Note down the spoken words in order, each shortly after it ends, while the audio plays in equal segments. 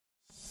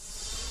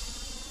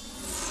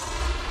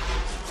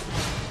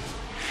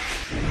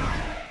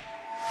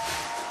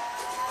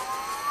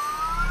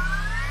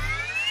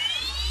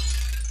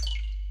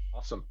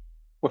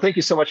Well, thank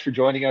you so much for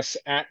joining us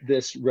at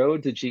this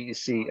Road to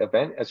GEC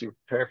event as we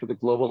prepare for the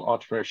Global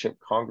Entrepreneurship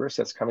Congress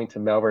that's coming to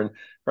Melbourne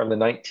from the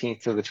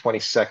 19th to the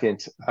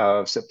 22nd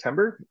of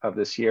September of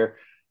this year.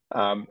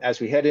 As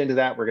we head into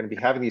that, we're going to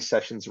be having these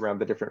sessions around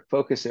the different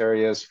focus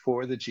areas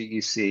for the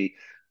GEC,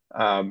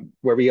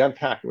 where we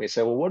unpack and we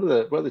say, well, what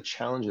are the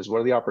challenges?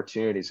 What are the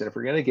opportunities? And if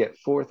we're going to get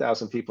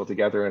 4,000 people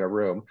together in a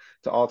room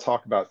to all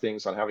talk about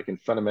things on how we can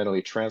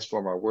fundamentally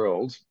transform our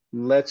world,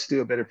 let's do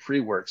a bit of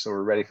pre-work so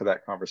we're ready for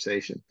that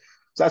conversation.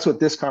 So that's what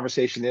this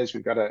conversation is.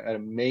 We've got an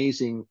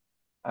amazing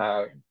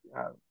uh,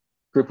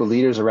 group of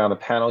leaders around the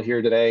panel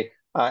here today,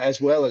 as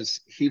well as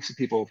heaps of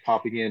people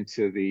popping in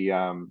to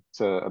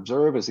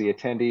observe as the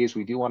attendees.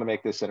 We do want to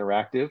make this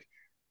interactive.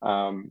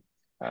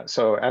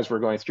 So as we're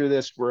going through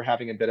this, we're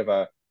having a bit of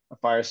a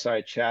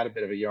fireside chat, a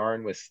bit of a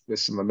yarn with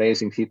some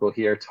amazing people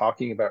here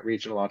talking about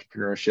regional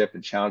entrepreneurship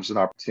and challenges and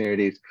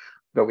opportunities.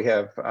 But we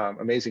have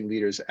amazing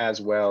leaders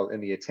as well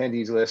in the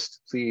attendees list.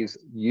 Please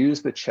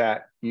use the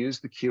chat, use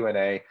the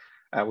Q&A.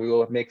 We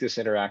will make this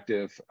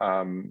interactive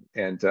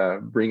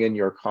and bring in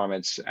your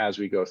comments as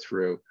we go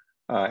through,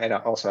 and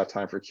also have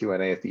time for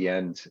Q&A at the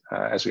end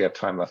as we have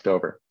time left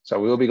over. So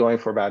we will be going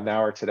for about an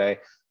hour today.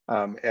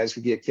 As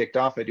we get kicked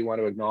off, I do want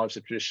to acknowledge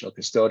the traditional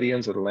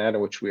custodians of the land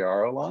on which we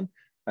are all on,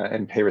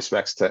 and pay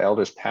respects to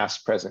elders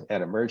past, present,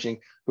 and emerging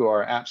who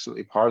are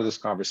absolutely part of this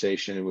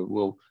conversation, and we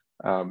will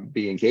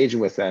be engaging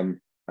with them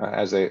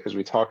as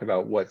we talk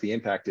about what the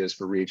impact is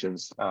for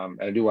regions.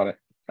 And I do want to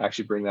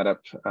actually bring that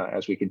up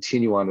as we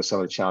continue on to some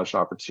of the challenge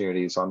and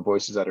opportunities on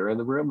voices that are in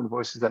the room and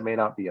voices that may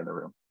not be in the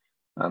room.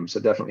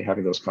 So definitely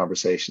having those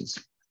conversations.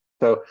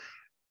 So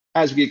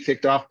as we get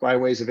kicked off, by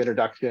ways of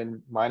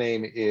introduction, my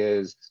name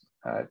is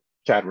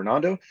Chad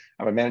Renando.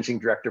 I'm a managing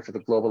director for the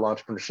Global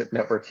Entrepreneurship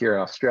Network here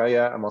in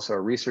Australia. I'm also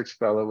a research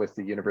fellow with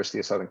the University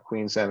of Southern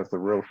Queensland with the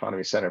Rural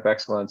Economy Centre of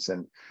Excellence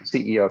and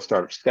CEO of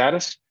Startup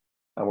Status,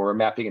 where we're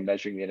mapping and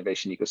measuring the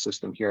innovation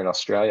ecosystem here in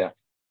Australia.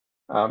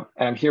 And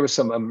I'm here with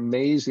some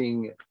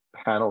amazing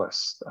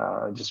panelists.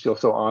 I just feel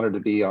so honored to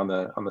be on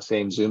the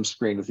same Zoom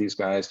screen with these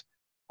guys.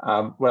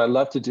 What I'd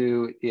love to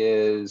do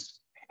is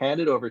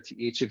hand it over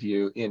to each of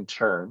you in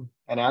turn.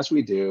 And as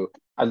we do,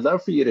 I'd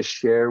love for you to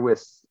share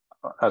with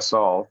us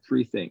all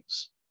three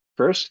things.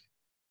 First,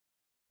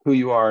 who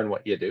you are and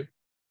what you do.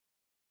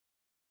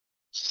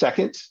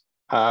 Second,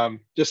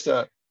 just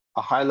a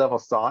high-level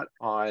thought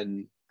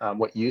on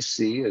what you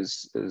see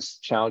as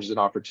challenges and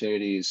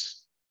opportunities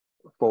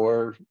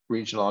for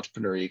regional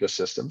entrepreneur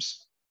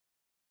ecosystems.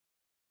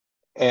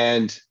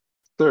 And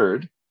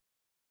third,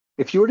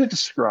 if you were to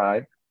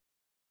describe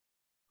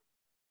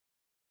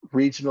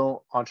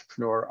regional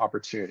entrepreneur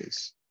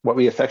opportunities, what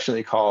we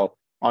affectionately call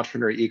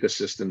entrepreneur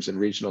ecosystems in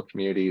regional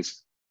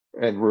communities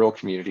and rural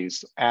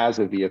communities as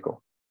a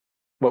vehicle,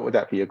 what would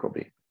that vehicle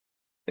be?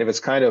 If it's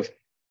kind of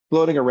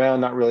floating around,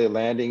 not really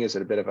landing, is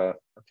it a bit of a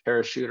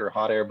parachute or a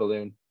hot air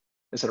balloon?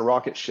 Is it a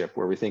rocket ship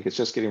where we think it's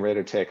just getting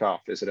ready to take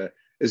off? Is it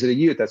a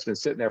ute that's been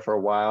sitting there for a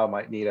while,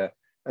 might need a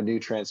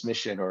new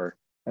transmission or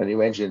a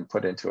new engine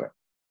put into it?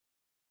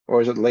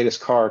 Or is it the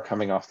latest car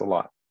coming off the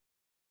lot?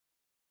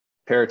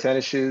 Pair of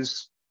tennis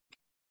shoes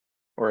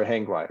or a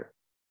hang glider?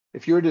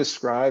 If you were to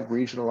describe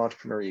regional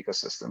entrepreneur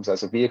ecosystems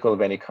as a vehicle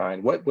of any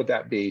kind, what would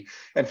that be?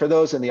 And for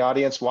those in the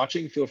audience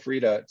watching, feel free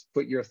to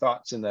put your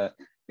thoughts in the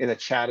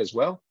chat as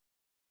well,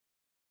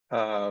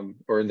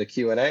 or in the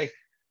Q&A.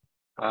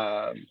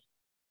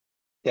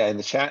 Yeah, in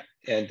the chat,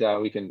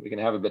 and we can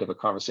have a bit of a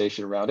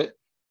conversation around it.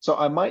 So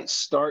I might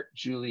start,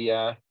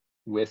 Julia,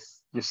 with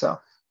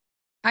yourself.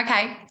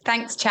 Okay,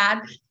 thanks,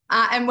 Chad,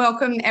 and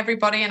welcome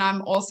everybody. And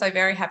I'm also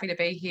very happy to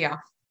be here.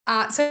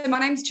 So my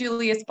name's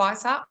Julia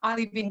Spicer. I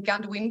live in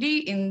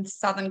Gundawindi in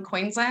southern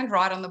Queensland,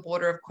 right on the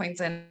border of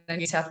Queensland and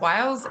New South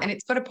Wales. And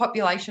it's got a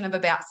population of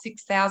about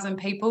 6,000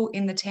 people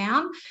in the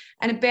town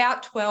and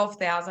about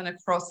 12,000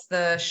 across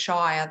the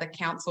Shire, the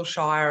council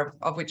shire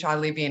of which I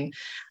live in.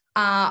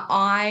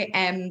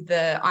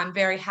 I'm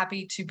very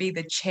happy to be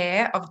the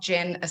chair of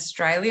Gen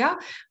Australia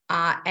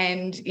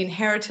and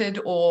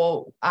inherited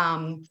or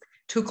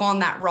took on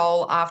that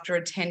role after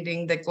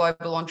attending the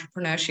Global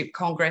Entrepreneurship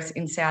Congress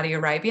in Saudi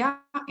Arabia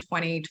in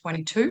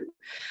 2022,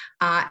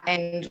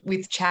 and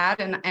with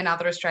Chad and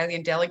other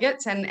Australian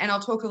delegates. And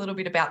I'll talk a little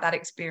bit about that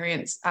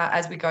experience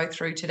as we go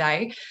through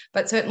today,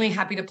 but certainly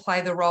happy to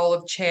play the role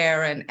of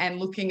chair and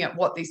looking at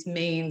what this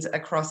means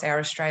across our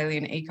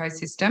Australian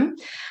ecosystem.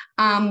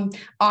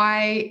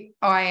 I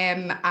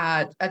am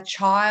a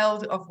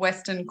child of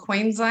Western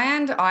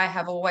Queensland. I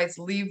have always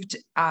lived,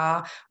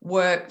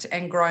 worked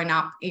and grown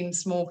up in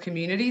small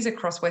communities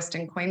across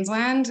Western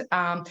Queensland.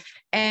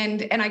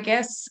 And I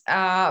guess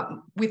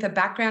with a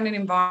background in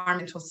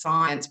environmental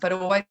science, but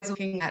always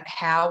looking at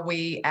how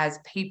we as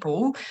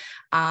people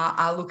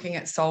are looking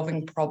at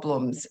solving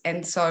problems.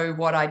 And so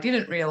what I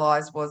didn't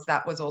realise was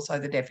that was also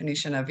the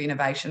definition of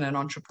innovation and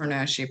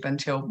entrepreneurship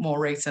until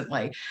more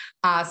recently.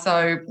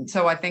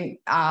 So I think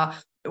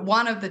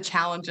one of the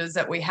challenges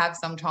that we have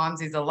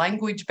sometimes is a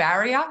language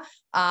barrier.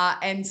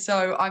 And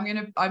so I'm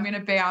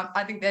gonna bounce.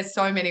 I think there's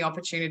so many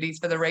opportunities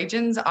for the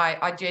regions.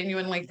 I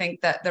genuinely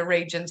think that the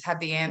regions have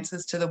the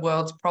answers to the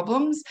world's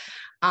problems.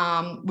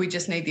 We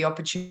just need the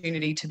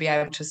opportunity to be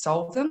able to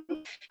solve them.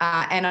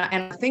 And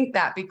I think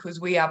that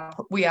because we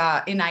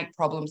are innate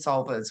problem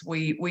solvers,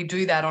 we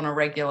do that on a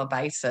regular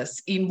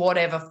basis in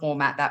whatever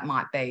format that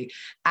might be: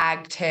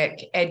 ag tech,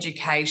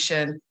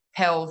 education,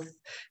 health,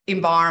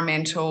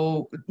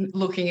 environmental,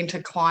 looking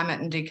into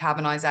climate and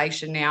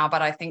decarbonisation now.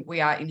 But I think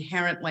we are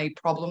inherently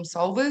problem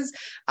solvers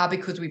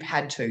because we've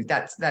had to.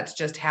 That's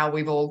just how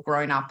we've all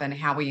grown up and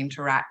how we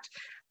interact.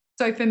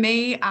 So for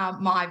me,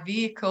 my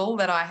vehicle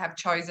that I have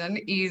chosen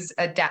is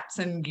a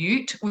Datsun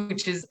Ute,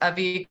 which is a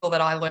vehicle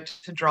that I learned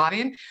to drive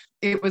in.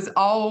 It was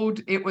old,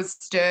 it was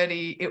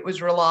sturdy, it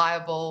was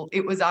reliable,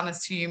 it was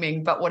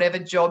unassuming, but whatever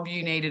job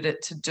you needed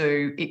it to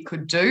do, it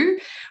could do.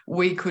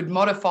 We could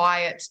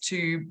modify it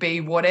to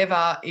be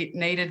whatever it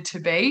needed to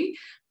be.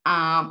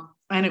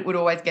 And it would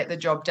always get the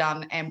job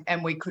done,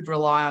 and we could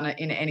rely on it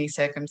in any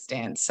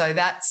circumstance. So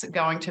that's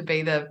going to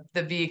be the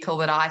vehicle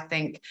that I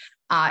think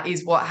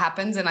is what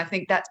happens. And I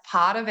think that's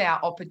part of our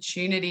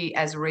opportunity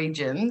as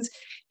regions,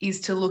 is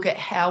to look at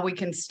how we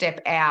can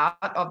step out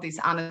of this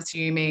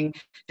unassuming,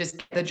 just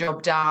get the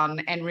job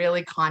done, and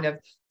really kind of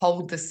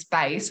hold the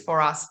space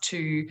for us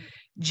to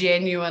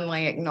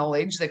genuinely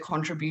acknowledge the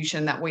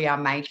contribution that we are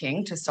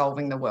making to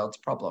solving the world's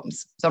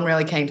problems. So I'm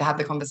really keen to have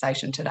the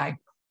conversation today.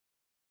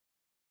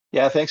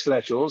 Yeah, thanks for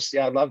that, Jules.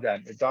 Yeah, I love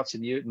that.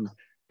 Datsun Ute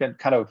can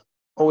kind of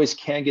always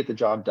can get the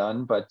job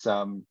done, but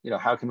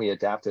how can we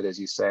adapt it, as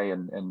you say,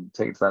 and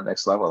take it to that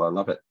next level? I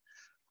love it.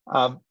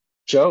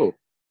 Joe,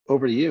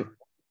 over to you.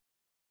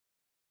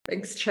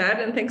 Thanks, Chad,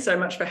 and thanks so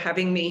much for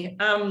having me.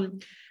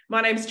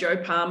 My name's Jo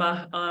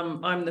Palmer.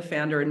 I'm the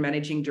founder and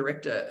managing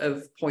director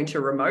of Pointer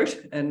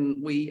Remote, and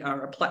we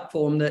are a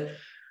platform that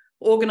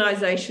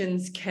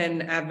organisations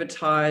can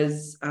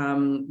advertise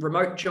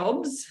remote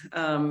jobs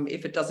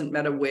if it doesn't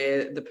matter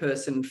where the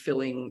person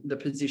filling the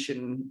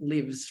position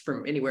lives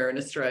from anywhere in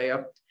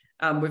Australia.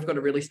 We've got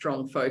a really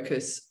strong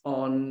focus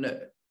on,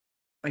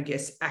 I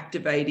guess,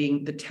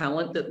 activating the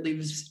talent that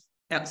lives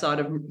outside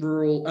of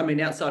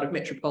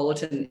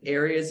metropolitan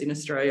areas in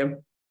Australia.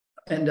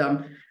 And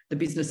the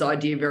business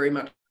idea very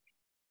much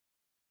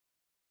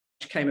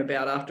came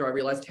about after I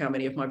realised how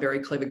many of my very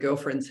clever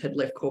girlfriends had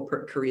left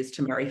corporate careers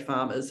to marry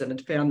farmers and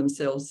had found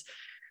themselves,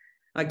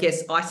 I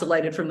guess,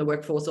 isolated from the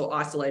workforce or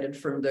isolated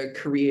from the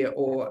career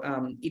or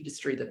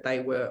industry that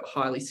they were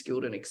highly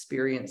skilled and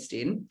experienced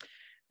in.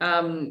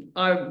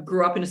 I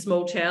grew up in a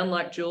small town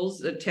like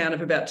Jules, a town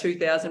of about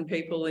 2,000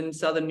 people in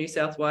southern New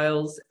South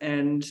Wales,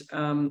 and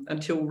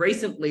until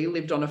recently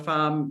lived on a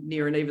farm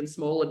near an even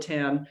smaller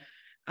town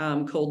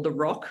called The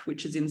Rock,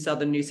 which is in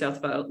southern New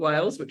South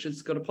Wales, which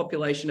has got a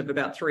population of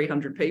about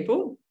 300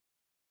 people.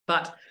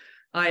 But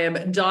I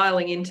am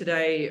dialing in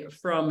today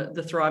from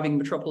the thriving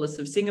metropolis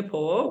of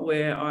Singapore,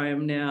 where I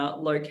am now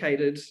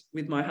located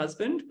with my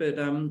husband, but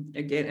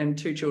again, and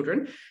 2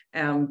 children.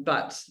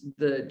 But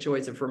the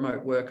joys of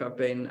remote work, I've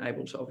been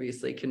able to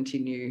obviously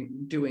continue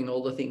doing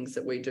all the things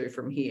that we do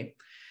from here.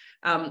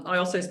 I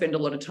also spend a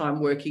lot of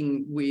time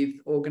working with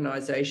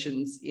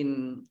organisations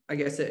in, I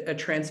guess, a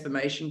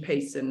transformation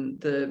piece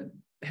and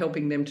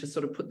helping them to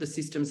sort of put the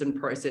systems and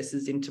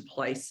processes into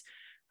place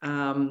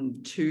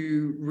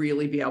to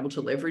really be able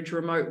to leverage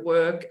remote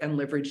work and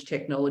leverage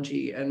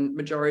technology. And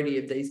majority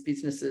of these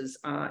businesses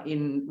are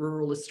in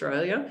rural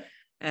Australia.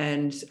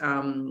 And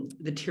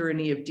the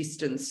tyranny of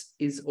distance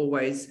is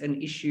always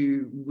an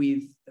issue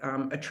with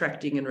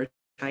attracting and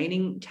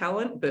retaining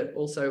talent, but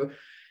also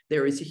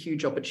there is a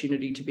huge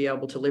opportunity to be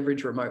able to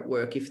leverage remote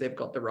work if they've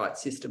got the right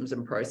systems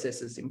and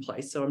processes in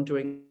place. So I'm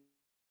doing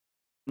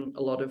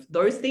a lot of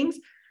those things.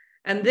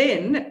 And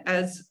then,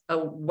 as a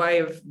way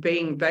of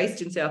being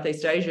based in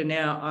Southeast Asia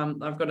now,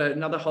 I've got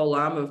another whole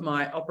arm of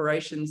my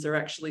operations are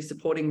actually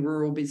supporting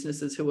rural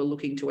businesses who are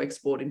looking to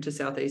export into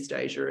Southeast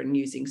Asia and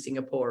using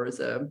Singapore as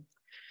a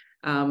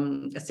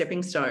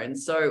stepping stone.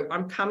 So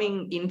I'm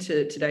coming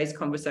into today's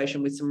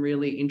conversation with some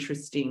really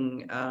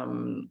interesting,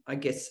 I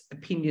guess,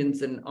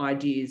 opinions and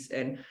ideas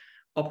and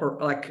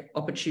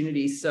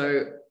opportunities.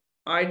 So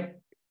I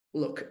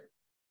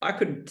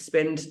could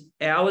spend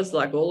hours,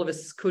 like all of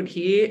us could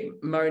here,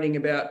 moaning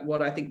about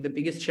what I think the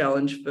biggest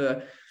challenge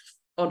for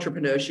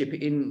entrepreneurship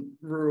in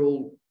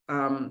rural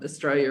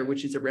Australia,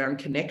 which is around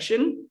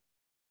connection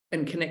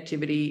and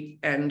connectivity.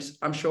 And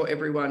I'm sure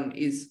everyone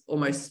is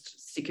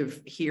almost sick of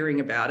hearing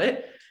about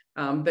it.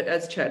 But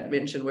as Chad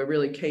mentioned, we're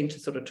really keen to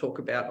sort of talk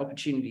about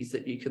opportunities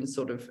that you can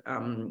sort of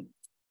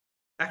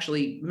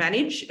actually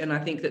manage. And I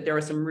think that there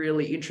are some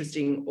really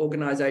interesting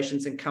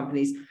organisations and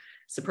companies,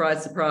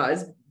 surprise,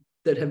 surprise,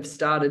 that have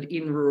started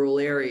in rural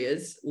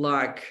areas,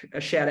 like a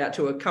shout out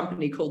to a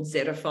company called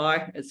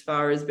Zetify, as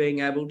far as being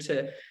able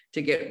to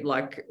get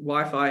like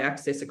Wi-Fi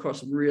access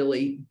across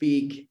really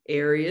big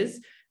areas.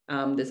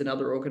 There's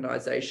another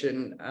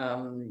organisation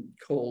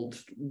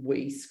called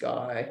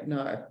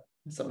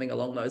something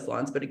along those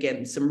lines. But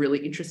again, some really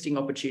interesting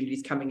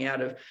opportunities coming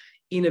out of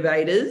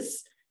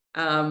innovators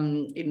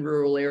in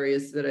rural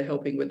areas that are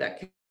helping with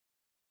that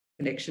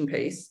connection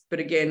piece. But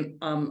again,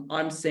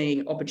 I'm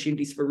seeing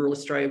opportunities for rural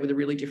Australia with a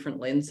really different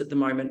lens at the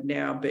moment,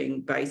 now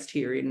being based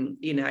here in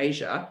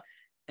Asia.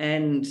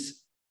 And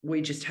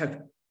we just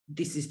have,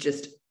 this is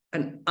just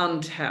an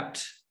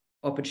untapped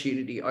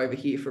opportunity over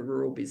here for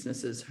rural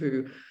businesses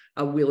who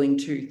are willing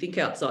to think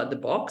outside the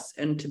box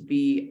and to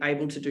be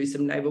able to do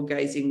some navel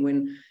gazing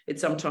when it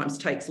sometimes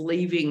takes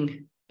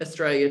leaving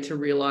Australia to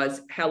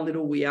realise how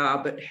little we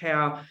are, but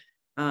how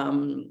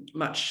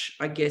much,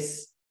 I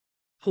guess,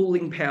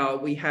 pulling power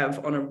we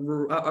have on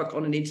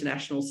an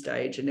international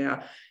stage, and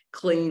our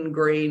clean,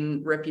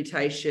 green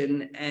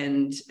reputation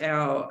and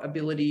our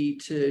ability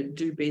to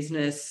do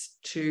business,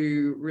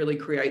 to really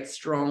create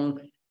strong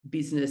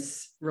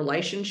business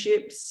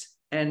relationships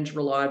and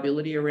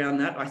reliability around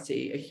that. I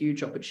see a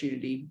huge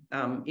opportunity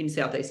in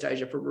Southeast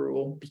Asia for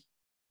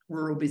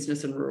rural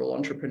business and rural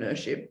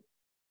entrepreneurship.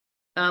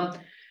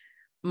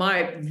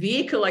 My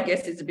vehicle, I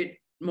guess, is a bit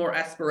more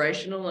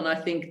aspirational, and I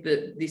think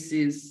that this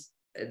is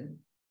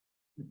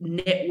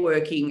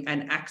networking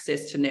and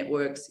access to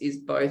networks is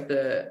both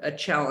a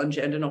challenge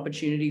and an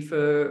opportunity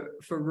for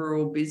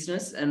rural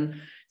business. And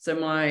so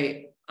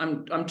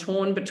I'm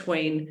torn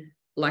between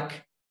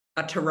like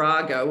a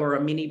Tarago or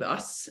a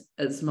minibus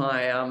as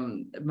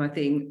my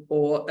thing,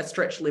 or a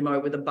stretch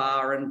limo with a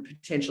bar and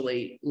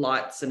potentially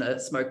lights and a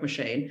smoke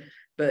machine.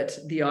 But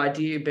the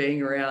idea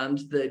being around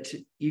that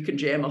you can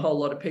jam a whole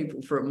lot of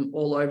people from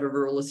all over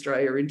rural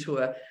Australia into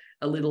a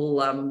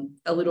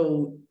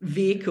little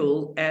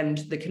vehicle, and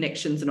the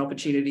connections and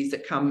opportunities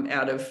that come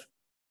out of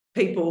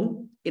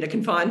people in a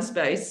confined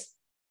space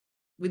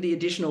with the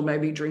additional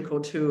maybe drink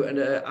or two and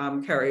a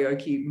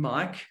karaoke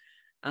mic.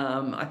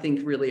 I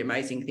think really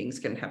amazing things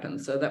can happen.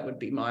 So that would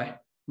be my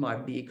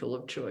vehicle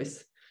of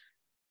choice.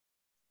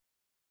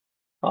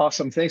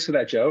 Awesome. Thanks for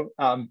that, Jo.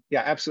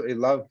 Yeah, absolutely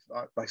love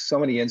like so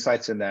many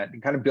insights in that,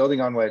 and kind of building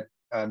on what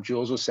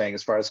Jules was saying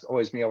as far as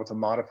always being able to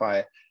modify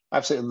it. I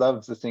absolutely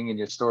love the thing in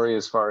your story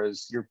as far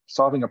as you're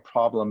solving a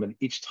problem, and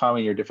each time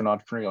in your different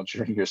entrepreneurial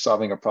journey, you're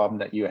solving a problem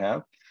that you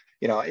have.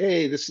 You know,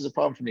 hey, this is a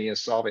problem for me, and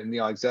solve it, and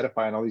like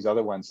Zedify and all these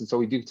other ones. And so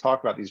we do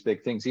talk about these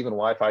big things, even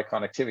Wi-Fi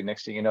connectivity.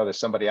 Next thing you know, there's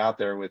somebody out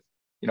there with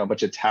a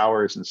bunch of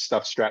towers and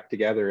stuff strapped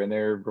together, and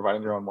they're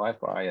providing their own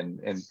Wi-Fi and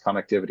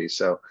connectivity.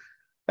 So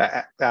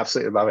I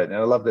absolutely love it, and I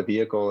love the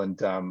vehicle, and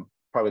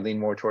probably lean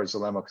more towards the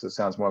limo because it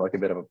sounds more like a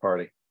bit of a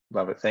party.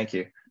 Love it. Thank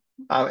you.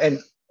 And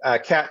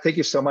Kat, thank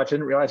you so much. I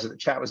didn't realize that the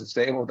chat was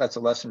disabled. That's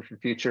a lesson for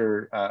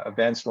future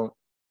events. Won't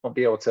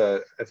be able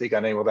to, I think,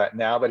 enable that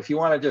now. But if you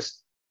want to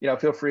just,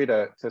 feel free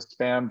to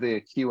spam the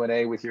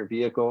Q&A with your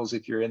vehicles.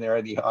 If you're in there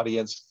in the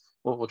audience,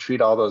 we'll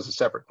treat all those as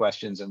separate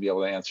questions and be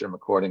able to answer them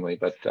accordingly.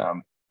 But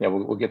yeah,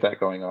 we'll get that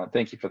going on.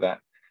 Thank you for that.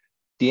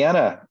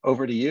 Deanna,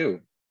 over to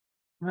you.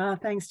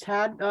 Thanks,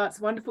 Chad. It's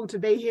wonderful to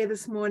be here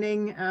this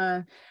morning.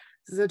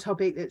 This is a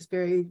topic that's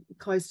very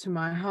close to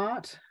my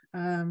heart.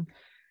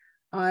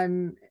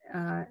 I'm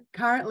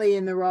currently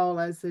in the role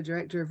as the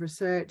Director of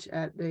Research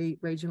at the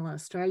Regional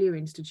Australia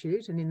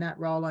Institute, and in that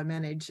role I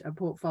manage a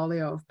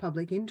portfolio of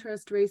public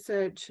interest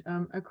research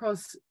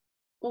across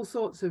all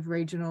sorts of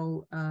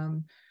regional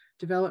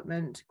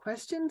development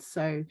questions.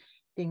 So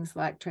things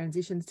like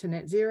transitions to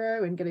net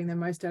zero and getting the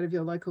most out of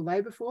your local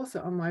labour force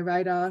are on my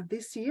radar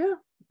this year.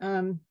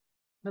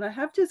 But I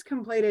have just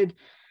completed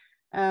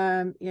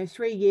 3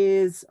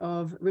 years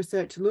of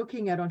research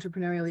looking at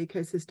entrepreneurial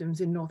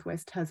ecosystems in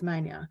northwest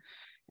Tasmania,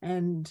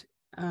 and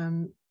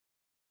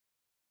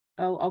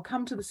I'll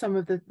come to some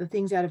of the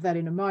things out of that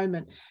in a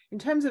moment. In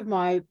terms of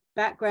my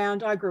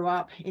background, I grew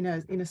up in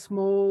a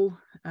small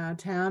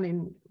town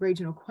in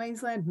regional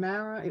Queensland,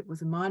 Mara. It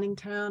was a mining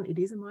town. It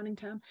is a mining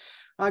town.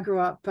 I grew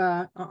up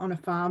on a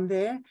farm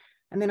there,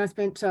 and then I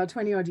spent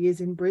 20 odd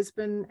years in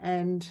Brisbane,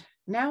 and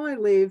now I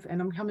live, and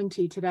I'm coming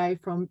to you today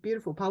from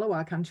beautiful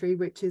Palawa country,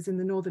 which is in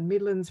the Northern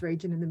Midlands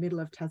region in the middle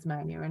of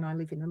Tasmania. And I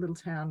live in a little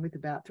town with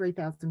about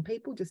 3,000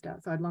 people just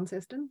outside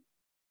Launceston.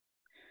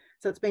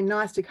 So it's been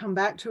nice to come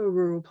back to a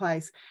rural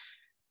place.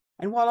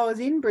 And while I was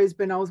in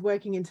Brisbane, I was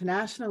working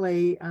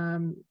internationally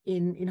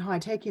in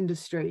high-tech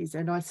industries.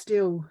 And I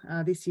still,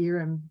 this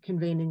year, am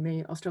convening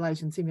the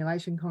Australasian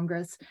Simulation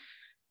Congress.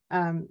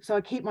 So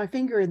I keep my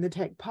finger in the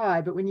tech pie,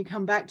 but when you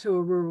come back to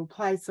a rural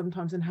place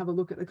sometimes and have a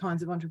look at the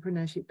kinds of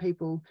entrepreneurship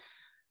people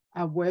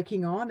are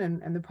working on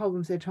and the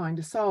problems they're trying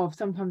to solve,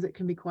 sometimes it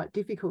can be quite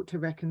difficult to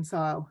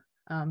reconcile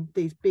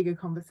these bigger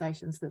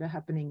conversations that are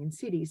happening in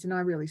cities. And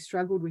I really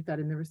struggled with that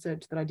in the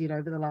research that I did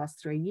over the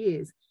last 3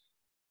 years.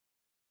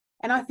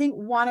 And I think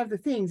one of the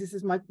things, this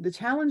is the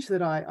challenge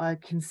that I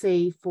can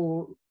see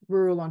for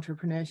rural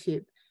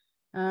entrepreneurship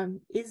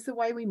is the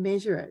way we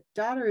measure it.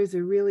 Data is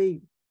a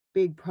really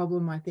big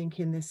problem, I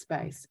think, in this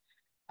space.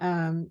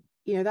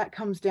 That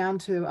comes down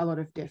to a lot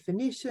of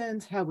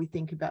definitions, how we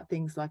think about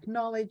things like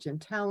knowledge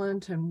and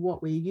talent and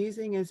what we're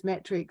using as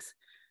metrics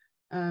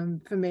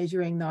for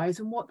measuring those.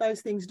 And what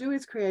those things do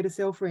is create a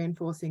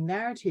self-reinforcing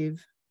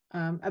narrative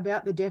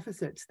about the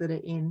deficits that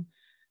are in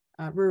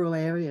rural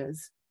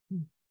areas.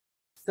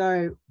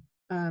 So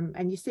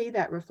And you see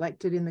that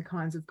reflected in the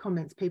kinds of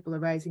comments people are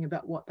raising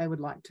about what they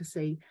would like to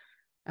see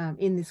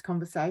in this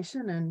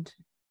conversation. And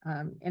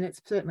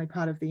it's certainly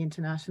part of the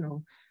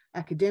international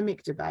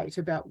academic debate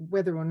about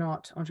whether or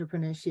not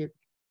entrepreneurship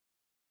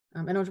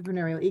and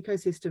entrepreneurial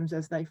ecosystems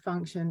as they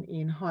function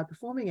in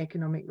high-performing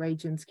economic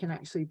regions can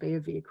actually be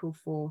a vehicle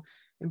for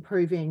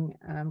improving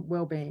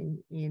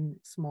well-being in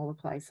smaller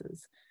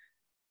places.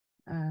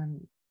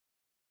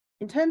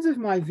 In terms of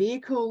my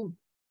vehicle,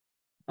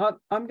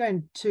 I'm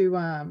going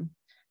to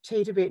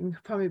cheat a bit and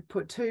probably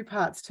put two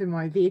parts to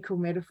my vehicle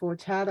metaphor,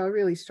 Chad. I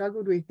really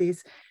struggled with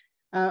this.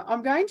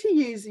 I'm going to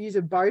use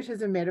a boat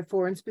as a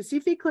metaphor, and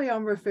specifically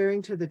I'm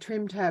referring to the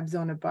trim tabs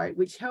on a boat,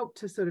 which help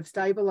to sort of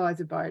stabilize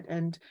a boat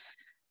and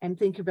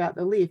think about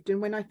the lift.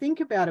 And when I think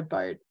about a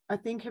boat, I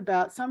think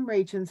about some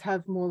regions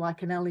have more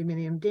like an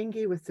aluminium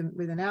dinghy with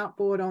an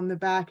outboard on the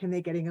back, and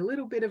they're getting a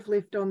little bit of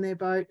lift on their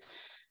boat.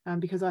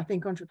 Because I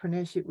think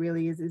entrepreneurship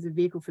really is a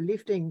vehicle for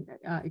lifting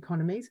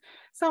economies.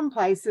 Some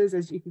places,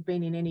 as if you've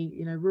been in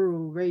any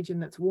rural region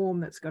that's warm,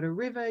 that's got a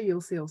river,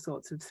 you'll see all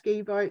sorts of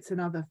ski boats and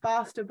other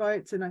faster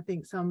boats. And I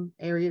think some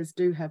areas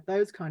do have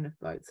those kind of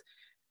boats.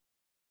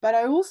 But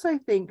I also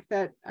think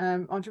that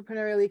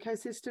entrepreneurial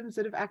ecosystems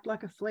sort of act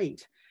like a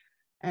fleet.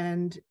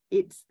 And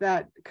it's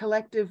that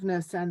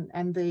collectiveness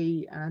and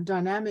the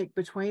dynamic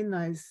between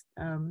those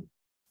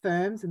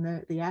firms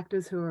and the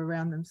actors who are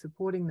around them,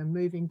 supporting them,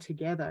 moving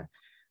together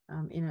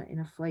in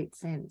a fleet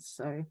sense.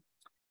 So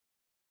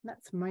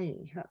that's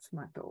me. That's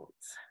my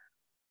thoughts.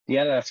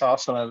 Yeah, that's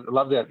awesome. I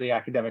love the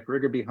academic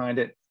rigor behind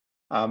it.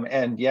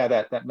 And yeah,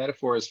 that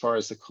metaphor as far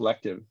as the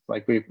collective,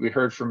 like we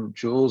heard from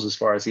Jules as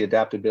far as the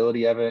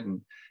adaptability of it,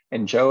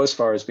 and Joe as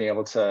far as being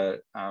able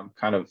to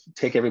kind of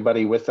take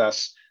everybody with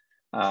us,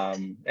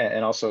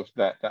 and also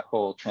that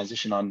whole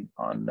transition on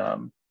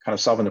kind of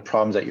solving the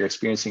problems that you're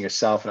experiencing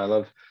yourself. And I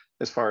love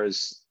as far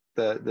as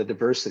the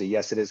diversity.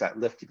 Yes, it is that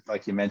lift,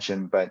 like you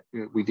mentioned, but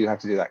we do have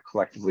to do that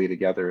collectively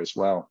together as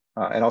well,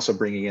 and also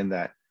bringing in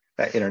that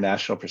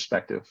international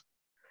perspective.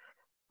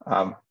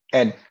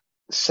 And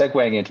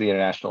segueing into the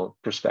international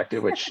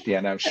perspective, which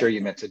Deanna, I'm sure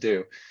you meant to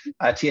do.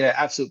 Tina,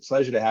 absolute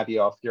pleasure to have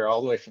you off here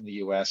all the way from the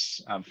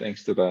US.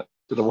 Thanks to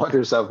the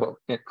wonders of what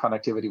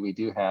connectivity we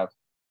do have.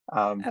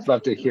 I'd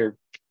love to hear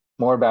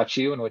more about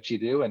you and what you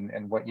do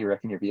and what you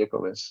reckon your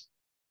vehicle is.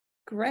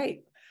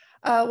 Great.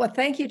 Well,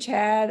 thank you,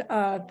 Chad.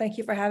 Thank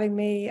you for having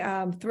me.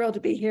 I'm thrilled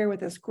to be here with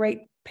this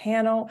great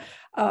panel.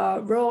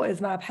 Rural is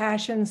my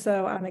passion,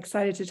 so I'm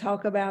excited to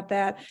talk about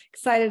that.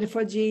 Excited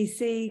for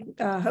GEC.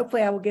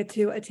 Hopefully I will get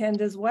to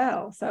attend as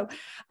well. So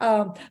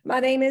my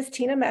name is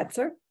Tina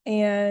Metzer,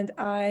 and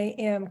I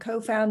am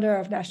co-founder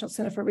of National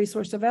Center for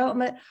Resource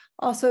Development,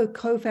 also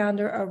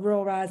co-founder of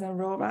Rural Rise and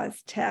Rural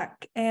Rise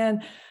Tech.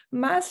 And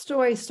my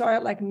story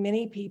started like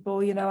many people.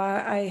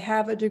 I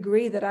have a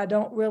degree that I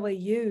don't really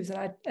use,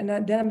 and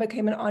then I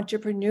became an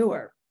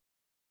entrepreneur.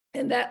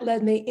 And that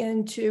led me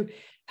into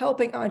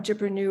helping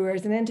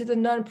entrepreneurs and into the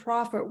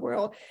nonprofit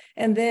world.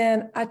 And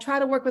then I try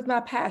to work with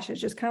my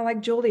passions, just kind of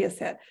like Julia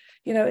said.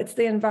 It's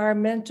the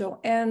environmental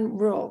and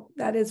rural.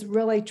 That is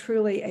really,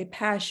 truly a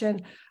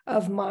passion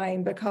of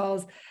mine,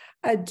 because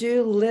I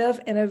do live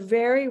in a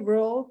very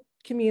rural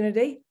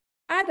community.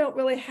 I don't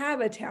really have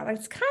a town.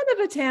 It's kind of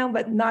a town,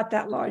 but not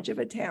that large of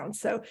a town.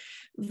 So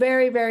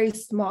very, very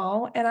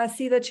small. And I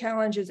see the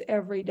challenges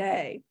every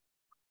day.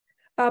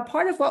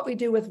 Part of what we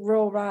do with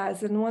Rural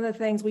Rise, and one of the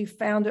things we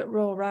found at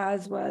Rural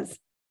Rise was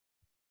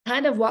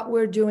kind of what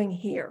we're doing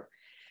here.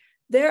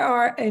 There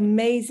are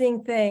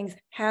amazing things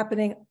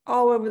happening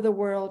all over the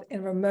world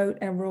in remote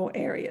and rural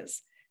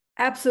areas.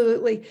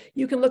 Absolutely.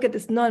 You can look at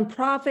this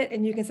nonprofit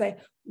and you can say,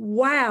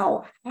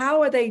 wow,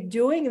 how are they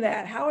doing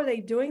that? How are they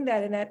doing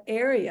that in that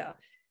area?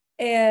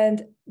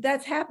 And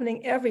that's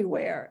happening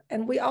everywhere.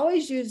 And we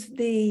always use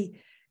the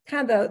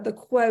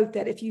quote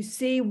that if you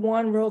see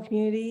one rural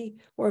community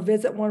or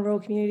visit one rural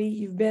community,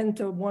 you've been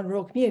to one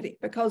rural community,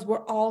 because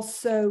we're all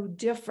so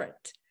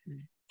different.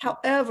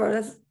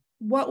 However,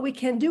 what we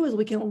can do is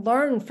we can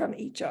learn from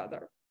each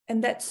other.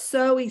 And that's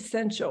so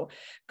essential,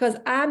 because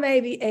I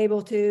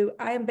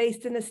am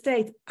based in the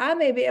States, I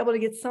may be able to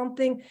get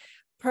something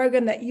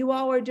program that you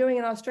all are doing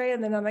in Australia.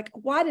 And then I'm like,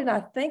 why didn't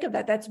I think of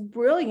that? That's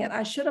brilliant.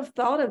 I should have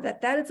thought of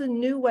that. That is a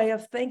new way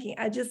of thinking.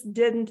 I just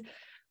didn't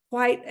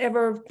quite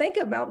ever think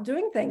about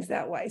doing things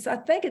that way. So I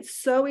think it's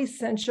so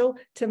essential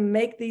to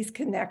make these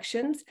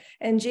connections.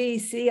 And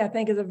GEC, I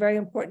think, is a very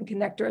important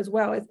connector as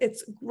well.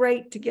 It's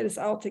great to get us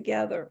all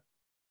together.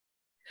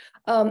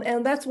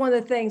 And that's one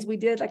of the things we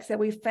did. Like I said,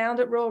 we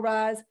founded Rural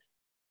Rise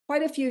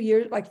quite a few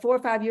years, like 4 or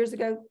 5 years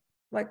ago.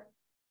 Like,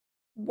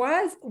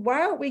 why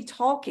aren't we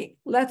talking?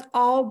 Let's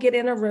all get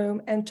in a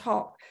room and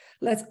talk.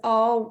 Let's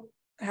all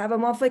have a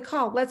monthly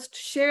call. Let's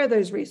share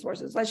those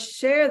resources. Let's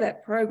share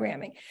that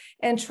programming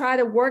and try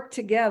to work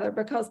together,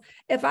 because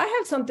if I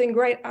have something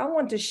great, I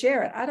want to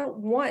share it. I don't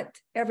want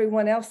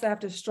everyone else to have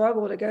to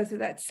struggle to go through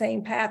that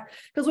same path,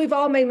 because we've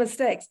all made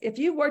mistakes. If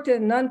you worked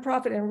in a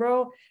nonprofit in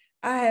rural,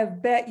 I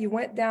have bet you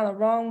went down the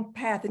wrong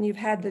path and you've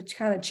had to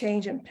kind of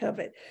change and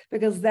pivot,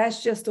 because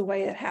that's just the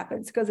way it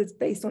happens, because it's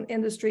based on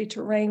industry,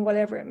 terrain,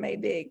 whatever it may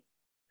be.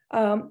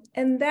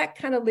 And that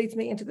kind of leads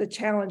me into the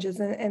challenges.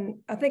 And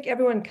I think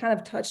everyone kind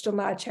of touched on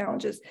my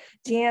challenges.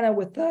 Deanna,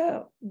 with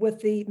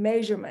the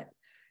measurement,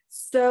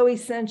 so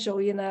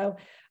essential, you know.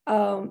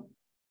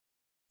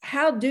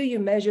 How do you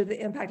measure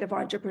the impact of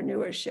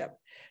entrepreneurship?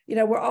 You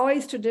know, we're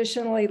always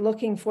traditionally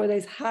looking for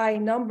these high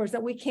numbers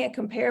that we can't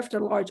compare to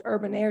large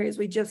urban areas.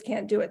 We just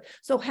can't do it.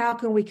 So how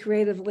can we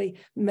creatively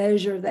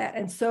measure that?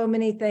 And so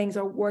many things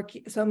are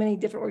working, so many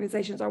different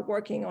organizations are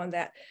working on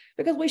that,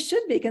 because we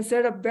should be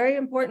considered a very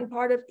important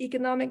part of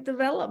economic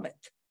development.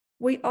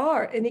 We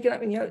are in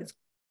economic, you know, it's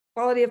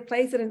quality of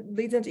place and it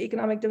leads into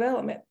economic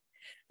development.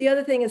 The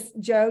other thing is,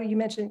 Joe, you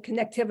mentioned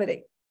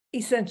connectivity,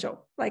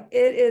 essential. Like,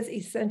 it is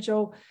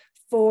essential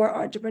for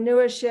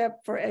entrepreneurship,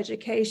 for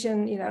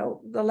education. You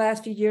know, the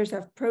last few years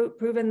have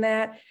proven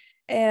that.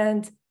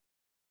 And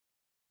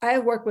I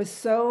have worked with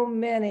so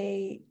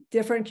many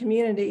different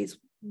communities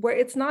where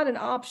it's not an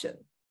option.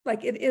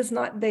 Like, it is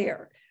not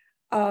there.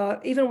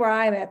 Even where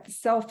I'm at, the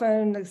cell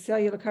phone, the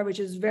cellular coverage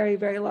is very,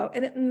 very low.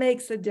 And it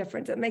makes a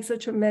difference. It makes a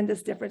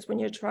tremendous difference when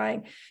you're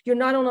trying. You're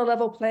not on a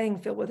level playing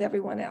field with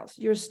everyone else.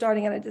 You're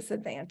starting at a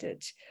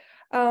disadvantage.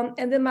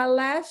 And then my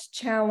last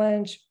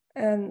challenge,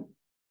 and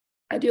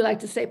I do like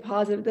to stay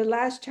positive, the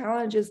last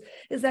challenge is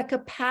that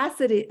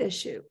capacity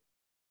issue.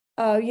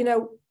 You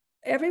know,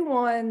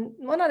 everyone,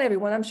 well, not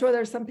everyone, I'm sure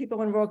there's some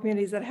people in rural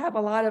communities that have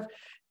a lot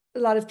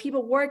of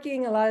people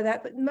working, a lot of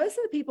that, but most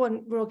of the people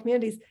in rural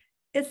communities,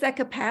 it's that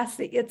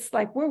capacity. It's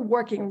like, we're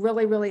working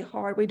really, really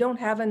hard. We don't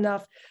have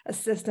enough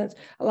assistance.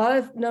 A lot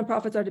of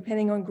nonprofits are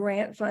depending on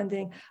grant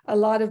funding. A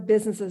lot of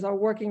businesses are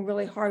working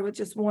really hard with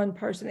just one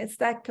person. It's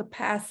that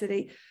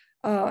capacity.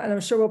 And I'm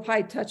sure we'll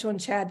probably touch on,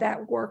 Chad,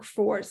 that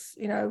workforce,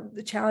 you know,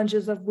 the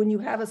challenges of when you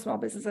have a small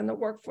business and the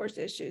workforce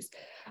issues.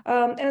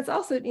 And it's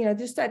also, you know,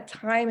 just that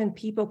time and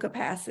people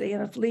capacity.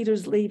 And if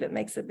leaders leave, it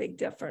makes a big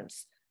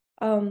difference.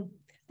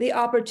 The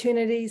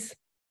opportunities,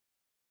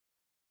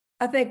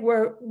 I think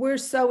we're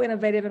so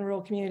innovative in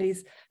rural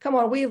communities. Come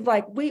on,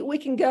 we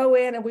can go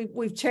in and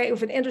we've changed.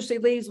 If an industry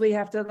leaves, we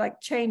have to like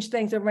change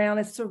things around.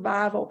 It's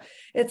survival.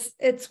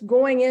 It's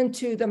going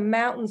into the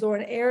mountains or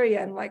an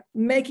area and like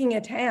making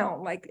a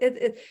town. Like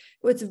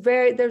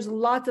there's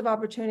lots of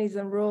opportunities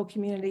in rural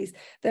communities.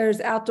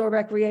 There's outdoor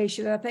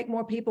recreation. And I think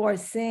more people are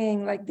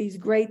seeing like these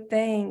great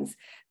things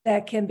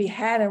that can be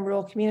had in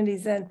rural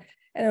communities.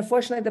 And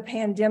unfortunately, the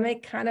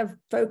pandemic kind of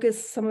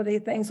focused some of the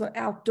things on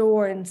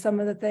outdoor and some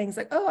of the things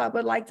like, oh, I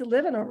would like to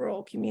live in a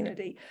rural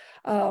community.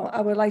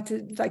 I would like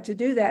to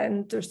do that.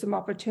 And there's some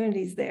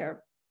opportunities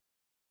there.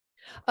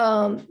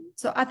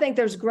 So I think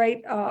there's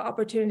great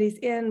opportunities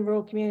in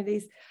rural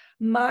communities.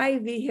 My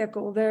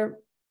vehicle,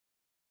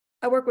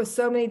 I work with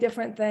so many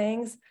different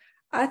things.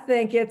 I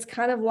think it's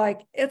kind of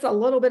like, it's a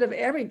little bit of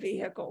every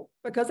vehicle,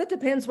 because it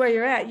depends where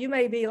you're at. You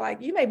may be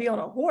on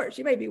a horse,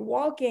 you may be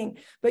walking,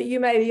 but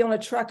you may be on a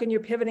truck and you're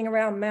pivoting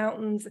around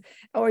mountains,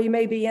 or you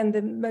may be in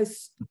the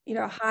most, you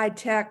know,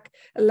 high-tech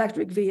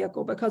electric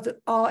vehicle, because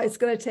it's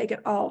going to take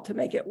it all to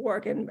make it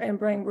work and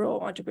bring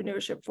rural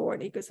entrepreneurship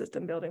forward and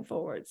ecosystem building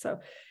forward. So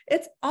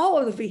it's all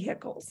of the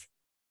vehicles.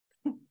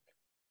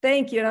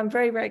 Thank you. And I'm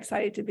very, very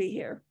excited to be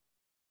here.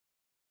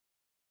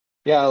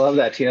 Yeah, I love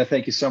that, Tina.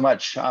 Thank you so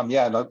much.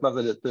 Yeah, I love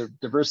the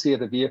diversity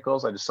of the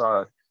vehicles. I just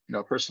saw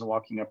a person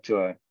walking up to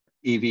a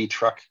EV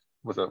truck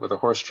with a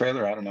horse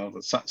trailer. I don't know,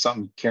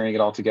 something carrying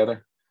it all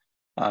together.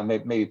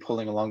 Maybe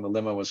pulling along the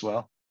limo as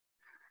well.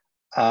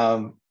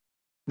 No,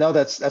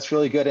 that's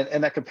really good.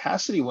 And that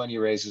capacity one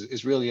you raise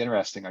is really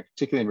interesting, like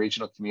particularly in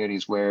regional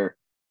communities where,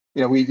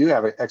 you know, we do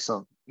have an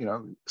excellent, you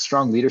know,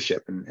 strong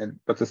leadership.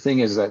 But the thing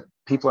is that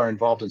people are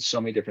involved in so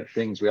many different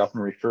things. We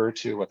often refer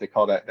to what they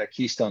call that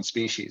keystone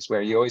species,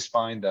 where you always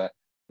find the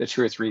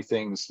 2 or 3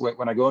 things.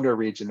 When I go into a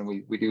region and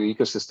we do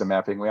ecosystem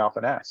mapping, we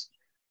often ask,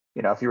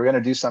 you know, if you were going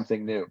to do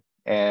something new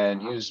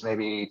and use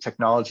maybe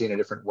technology in a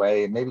different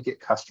way and maybe get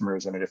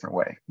customers in a different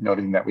way,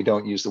 noting that we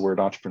don't use the word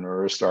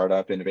entrepreneur,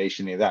 startup,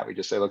 innovation, any of that. We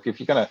just say, look, if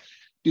you're going to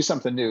do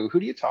something new, who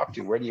do you talk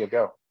to? Where do you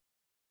go?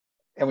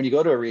 And when you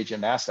go to a region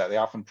and ask that, they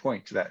often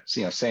point to that,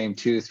 you know, same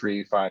 2,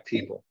 3, 5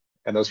 people.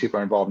 And those people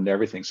are involved in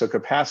everything. So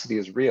capacity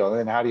is real. And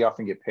then how do you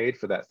often get paid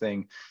for that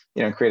thing,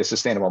 you know, and create a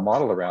sustainable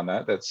model around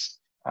that that's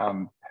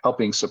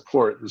helping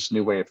support this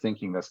new way of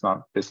thinking that's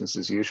not business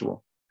as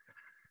usual.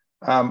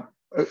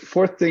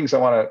 4th things I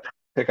want to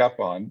pick up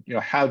on, you know,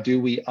 how do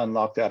we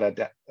unlock that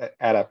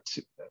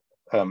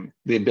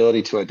the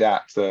ability to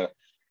adapt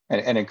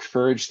and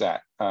encourage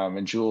that?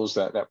 And Jules,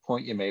 that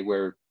point you made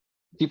where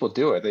people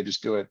do it, they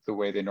just do it the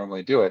way they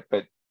normally do it.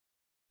 But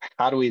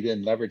how do we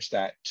then leverage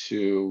that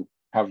to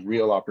have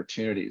real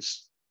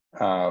opportunities?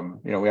 You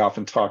know, we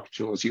often talk,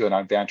 Jules, you and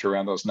I banter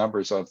around those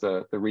numbers of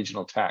the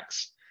regional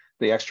tax,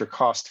 the extra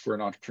cost for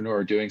an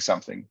entrepreneur doing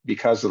something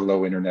because of the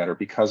low internet or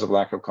because of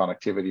lack of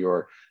connectivity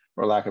or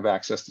lack of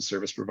access to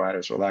service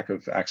providers or lack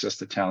of access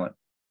to talent.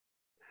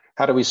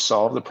 How do we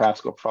solve the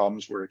practical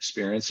problems we're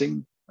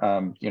experiencing?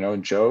 You know,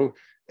 and Joe,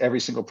 every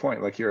single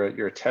point. Like you're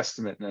a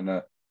testament and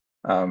a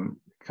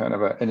kind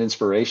of an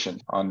inspiration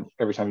on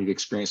every time you've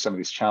experienced some of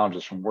these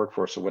challenges from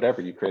workforce or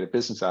whatever. You create a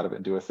business out of it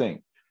and do a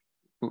thing.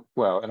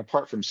 Well, and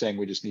apart from saying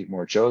we just need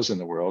more Joes in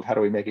the world, how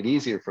do we make it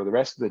easier for the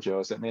rest of the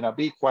Joes that may not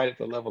be quite at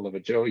the level of a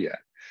Joe yet?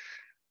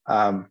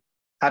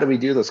 How do we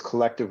do those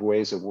collective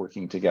ways of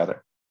working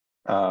together?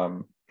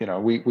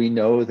 We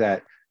know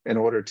that in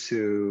order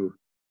to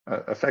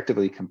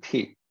effectively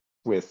compete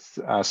with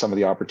some of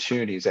the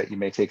opportunities that you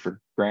may take for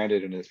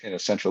granted in a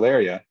central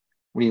area,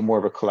 we need more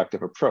of a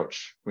collective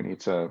approach. We need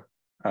to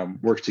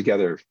work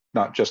together,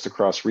 not just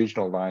across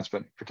regional lines,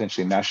 but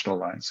potentially national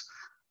lines.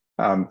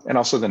 And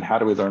also then how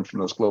do we learn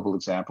from those global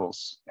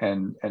examples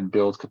and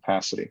build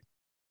capacity?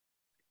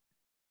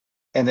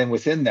 And then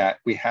within that,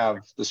 we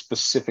have the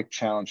specific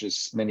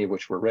challenges, many of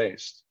which were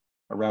raised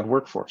around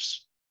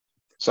workforce.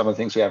 Some of the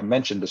things we haven't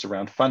mentioned is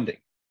around funding.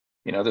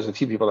 There's a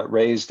few people that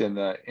raised in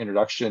the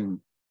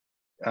introduction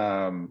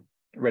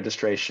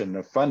registration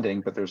of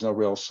funding, but there's no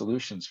real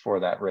solutions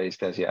for that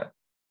raised as yet,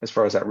 as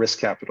far as that risk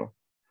capital.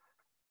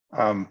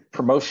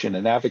 Promotion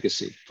and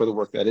advocacy for the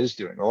work that is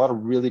doing. A lot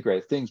of really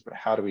great things, but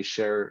how do we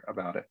share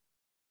about it?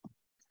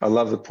 I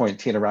love the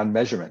point, Tina, around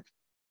measurement.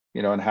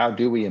 And how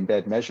do we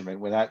embed measurement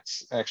when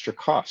that's extra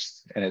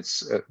cost and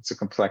it's a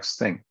complex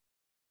thing.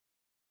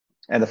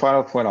 And the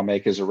final point I'll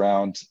make is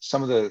around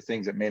some of the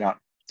things that may not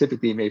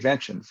typically be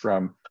mentioned,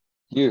 from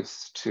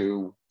youth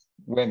to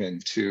women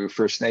to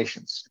First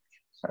Nations.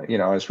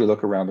 As we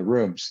look around the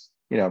rooms,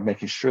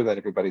 making sure that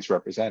everybody's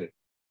represented.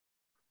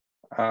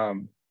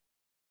 So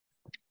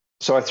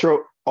I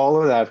throw all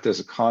of that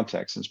as a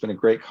context, and it's been a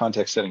great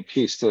context setting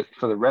piece for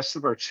the rest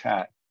of our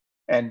chat.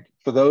 And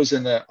for those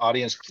in the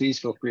audience, please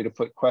feel free to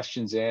put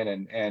questions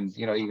in and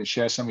even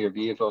share some of your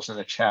vehicles in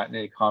the chat and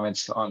any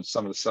comments on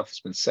some of the stuff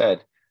that's been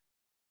said.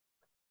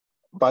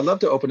 But I'd love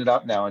to open it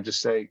up now and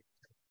just say,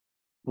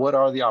 what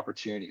are the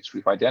opportunities?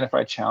 We've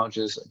identified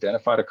challenges,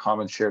 identified a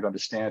common shared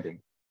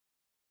understanding.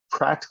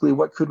 Practically,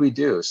 what could we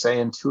do, say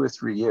in 2 or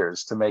 3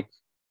 years, to make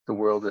the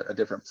world a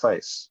different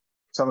place?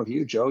 Some of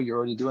you, Joe, you're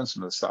already doing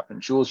some of the stuff.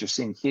 And Jules, you're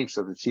seeing heaps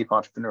of the chief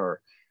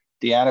entrepreneur.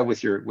 Deanna,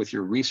 with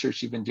your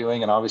research you've been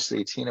doing, and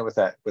obviously Tina with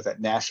that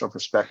national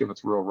perspective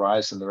with Rural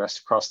Rise and the rest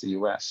across the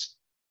US.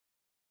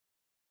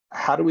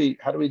 How do we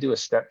do a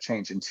step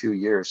change in 2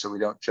 years so we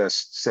don't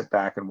just sit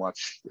back and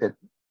watch it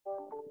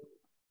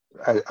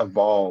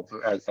evolve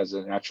as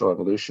a natural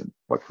evolution?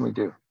 What can we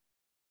do?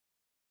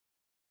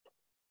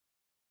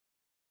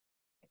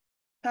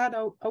 Chad,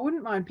 I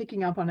wouldn't mind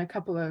picking up on a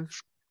couple of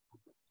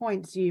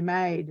points you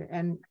made.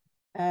 And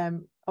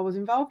I was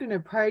involved in a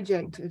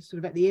project sort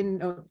of at the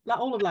end of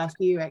all of last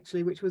year,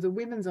 actually, which was a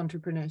women's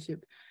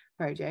entrepreneurship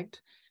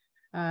project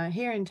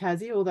here in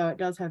Tassie, although it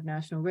does have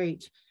national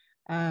reach.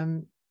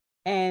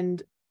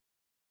 And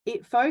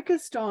it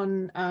focused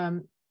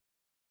on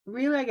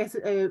really, I guess,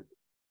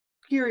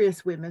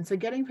 curious women. So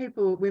getting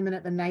women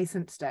at the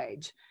nascent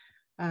stage.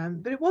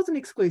 But it wasn't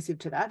exclusive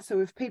to that. So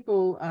if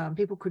people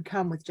could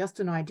come with just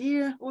an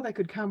idea, or they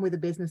could come with a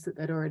business that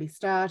they'd already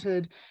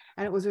started.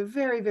 And it was a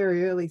very,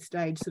 very early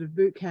stage sort of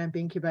boot camp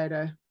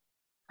incubator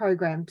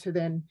program to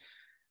then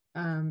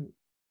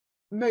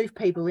move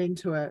people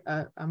into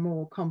a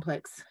more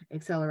complex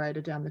accelerator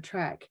down the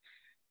track.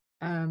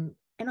 And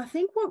I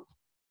think what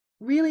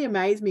really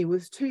amazed me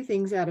was 2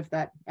 things out of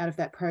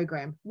that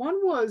program.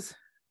 One was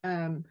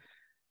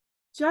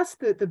just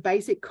the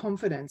basic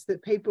confidence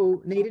that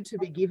people needed to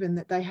be given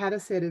that they had a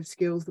set of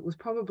skills that was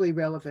probably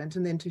relevant,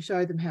 and then to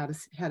show them how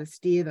to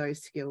steer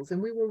those skills.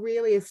 And we were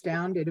really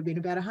astounded. I mean,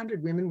 about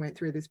 100 women went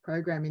through this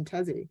program in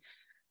Tassie,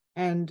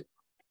 and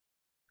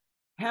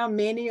how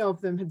many of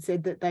them had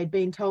said that they'd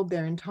been told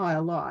their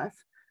entire life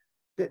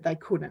that they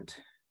couldn't,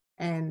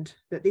 and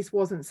that this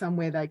wasn't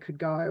somewhere they could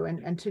go,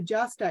 and to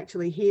just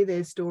actually hear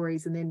their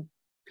stories and then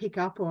pick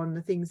up on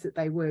the things that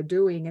they were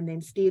doing and then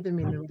steer them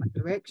in the right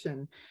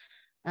direction.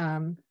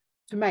 To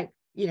make,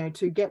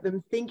 to get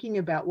them thinking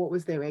about what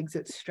was their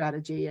exit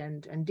strategy,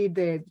 and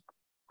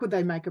could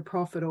they make a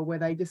profit, or were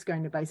they just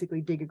going to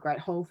basically dig a great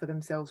hole for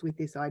themselves with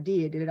this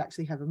idea? Did it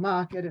actually have a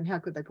market, and how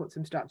could they put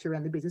some structure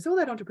around the business? All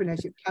that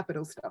entrepreneurship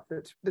capital stuff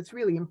that's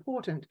really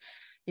important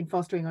in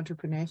fostering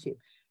entrepreneurship.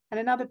 And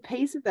another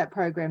piece of that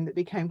program that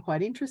became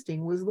quite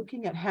interesting was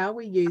looking at how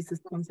we use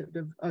this concept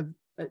of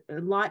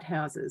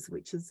lighthouses,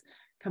 which has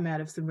come out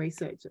of some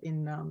research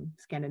in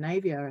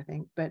Scandinavia, I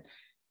think. But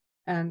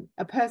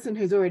a person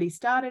who's already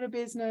started a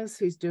business,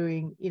 who's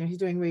doing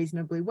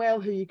reasonably well,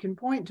 who you can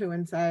point to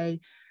and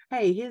say,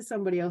 hey, here's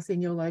somebody else in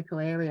your local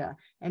area.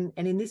 And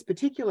in this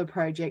particular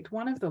project,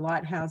 one of the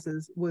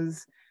lighthouses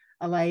was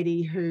a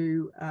lady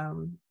who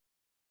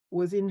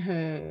was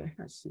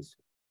she's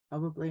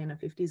probably in her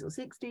 50s or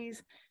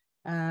 60s,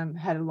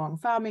 had a long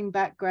farming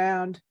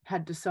background,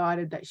 had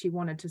decided that she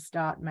wanted to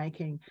start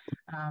making,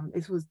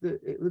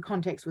 the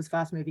context was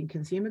fast moving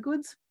consumer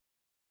goods.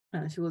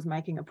 She was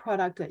making a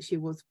product that she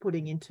was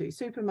putting into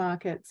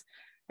supermarkets,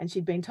 and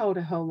she'd been told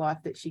her whole life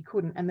that she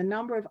couldn't. And the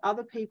number of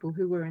other people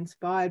who were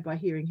inspired by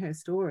hearing her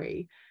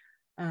story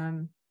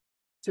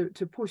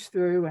to push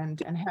through,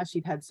 and how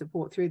she'd had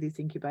support through this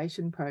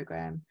incubation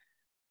program.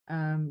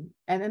 And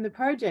then the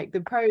project,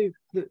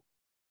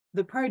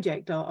 the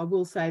project, I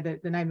will say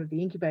that the name of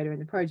the incubator in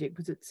the project,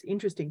 because it's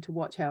interesting to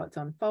watch how it's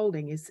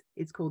unfolding,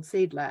 it's called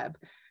Seed Lab.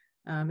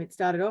 It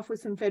started off with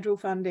some federal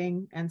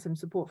funding and some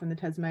support from the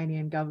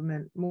Tasmanian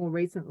government. More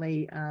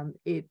recently,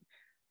 it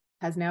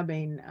has now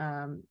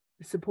been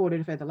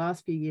supported for the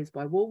last few years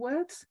by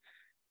Woolworths,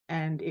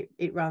 and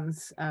it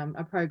runs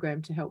a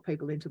program to help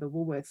people into the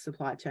Woolworths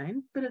supply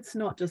chain. But it's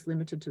not just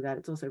limited to that.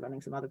 It's also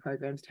running some other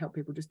programs to help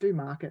people just do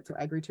markets or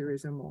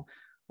agritourism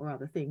or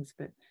other things.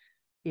 But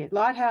yeah,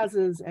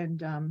 lighthouses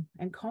and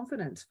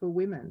confidence for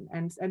women,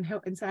 and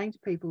help, and saying to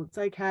people it's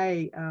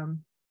okay.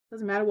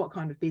 Doesn't matter what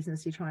kind of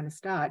business you're trying to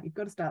start, you've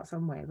got to start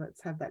somewhere.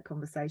 Let's have that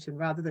conversation,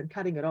 rather than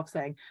cutting it off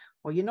saying,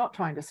 well, you're not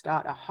trying to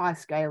start a high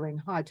scaling,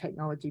 high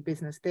technology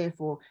business,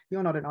 therefore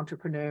you're not an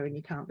entrepreneur and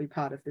you can't be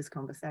part of this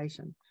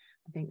conversation.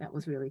 I think that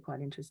was really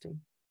quite interesting.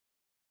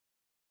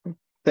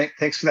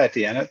 Thanks for that,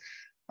 Deanna.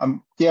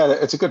 Yeah,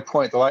 it's a good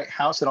point. The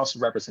lighthouse, and also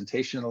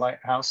representation in the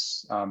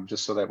lighthouse,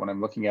 just so that when I'm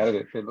looking at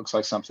it, it looks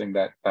like something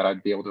that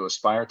I'd be able to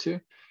aspire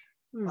to.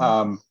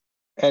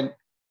 And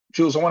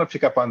Jules, I want to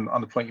pick up on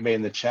the point you made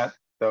in the chat.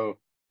 So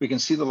we can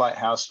see the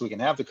lighthouse, we can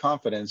have the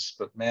confidence,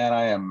 but man,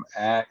 I am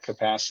at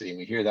capacity. And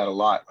we hear that a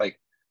lot. Like,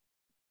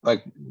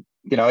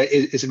 you know,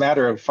 it's a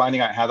matter of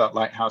finding out how that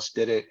lighthouse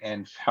did it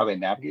and how they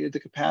navigated the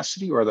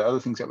capacity, or are there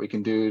other things that we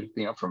can do,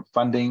 you know, from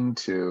funding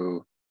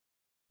to,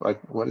 like,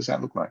 what does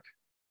that look like?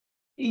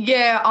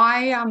 Yeah,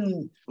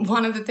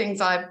 one of the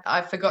things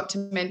I forgot to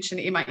mention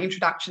in my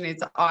introduction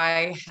is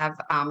I have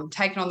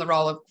taken on the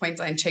role of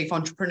Queensland Chief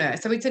Entrepreneur.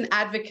 So it's an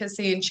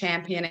advocacy and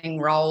championing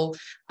role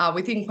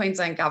within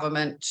Queensland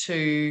Government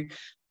to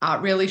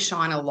really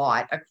shine a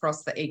light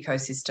across the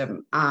ecosystem.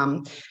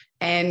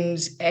 And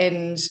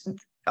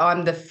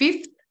I'm the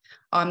fifth.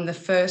 I'm the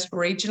first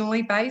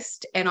regionally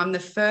based, and I'm the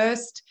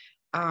first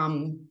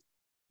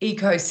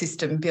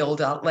ecosystem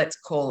builder, let's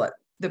call it.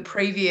 The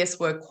previous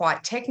were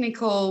quite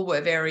technical,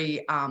 were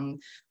very,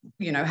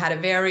 you know, had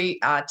a very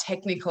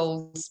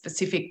technical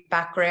specific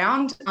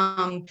background.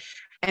 And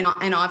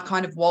I've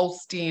kind of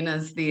waltzed in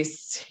as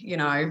this, you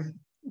know,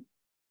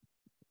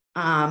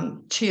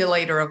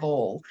 cheerleader of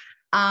all.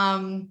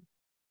 And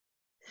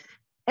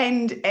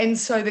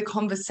so the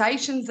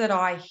conversations that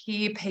I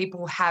hear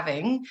people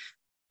having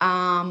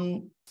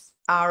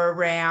are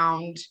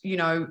around, you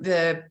know,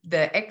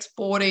 the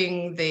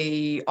exporting,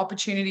 the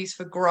opportunities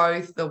for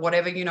growth, the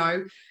whatever, you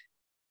know.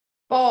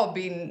 Bob,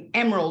 in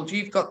Emerald,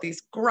 you've got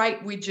this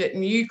great widget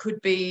and you could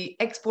be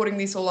exporting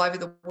this all over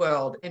the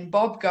world. And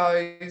Bob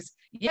goes,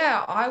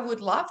 yeah, I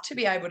would love to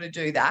be able to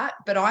do that,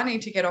 but I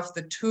need to get off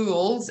the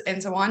tools.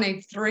 And so I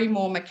need 3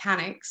 more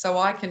mechanics so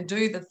I can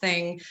do the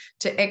thing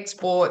to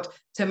export,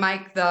 to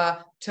make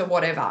to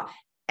whatever.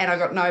 And I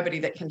got nobody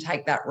that can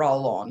take that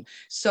role on.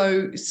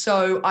 So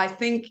I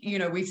think, you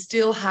know, we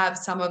still have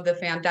some of the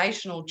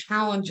foundational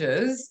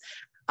challenges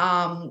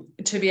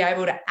to be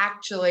able to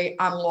actually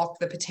unlock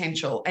the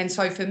potential. And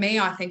so for me,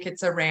 I think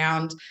it's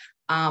around,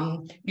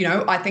 you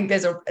know, I think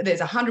there's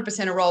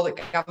 100% a role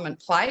that government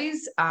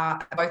plays,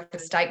 both the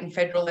state and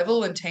federal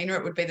level. And Tina,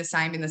 it would be the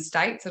same in the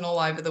States and all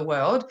over the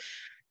world.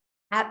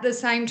 At the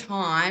same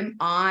time,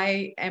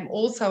 I am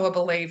also a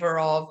believer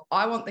of,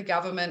 I want to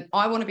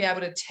be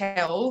able to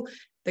tell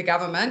the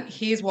government,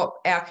 here's what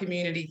our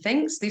community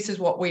thinks, this is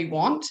what we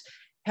want,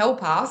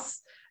 help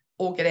us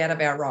or get out of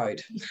our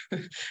road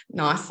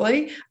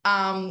nicely.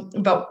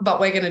 But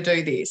we're going to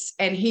do this,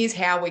 and here's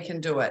how we can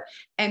do it.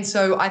 And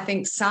so I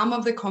think some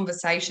of the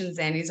conversations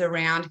then is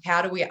around,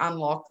 how do we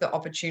unlock the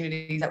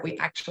opportunities that we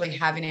actually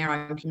have in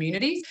our own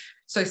communities?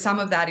 So some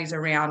of that is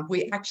around,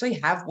 we actually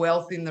have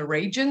wealth in the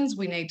regions.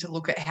 We need to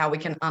look at how we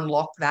can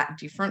unlock that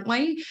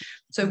differently.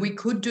 So we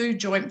could do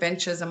joint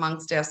ventures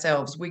amongst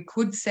ourselves. We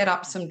could set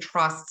up some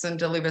trusts and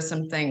deliver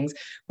some things.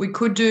 We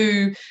could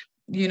do,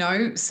 you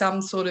know,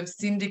 some sort of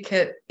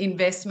syndicate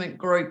investment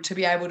group to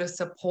be able to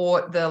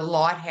support the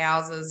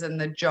lighthouses and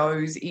the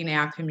Joes in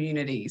our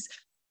communities.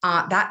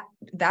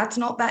 That's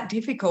not that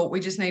difficult.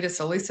 We just need a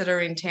solicitor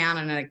in town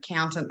and an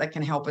accountant that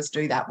can help us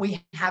do that.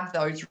 We have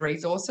those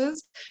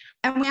resources.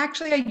 And we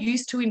actually are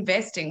used to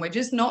investing. We're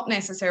just not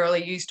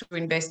necessarily used to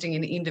investing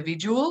in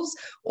individuals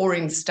or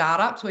in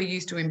startups. We're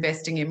used to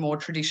investing in more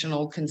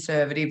traditional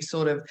conservative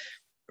sort of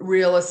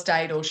real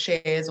estate or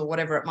shares or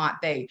whatever it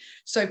might be.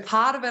 So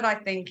part of it, I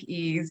think,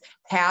 is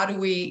how do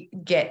we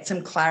get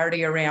some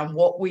clarity around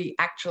what we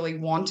actually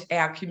want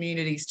our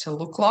communities to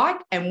look like?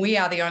 And we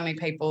are the only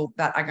people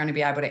that are going to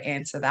be able to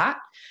answer that.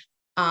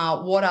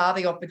 What are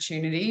the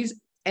opportunities?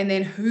 And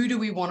then who do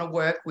we want to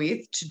work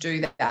with to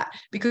do that?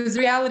 Because the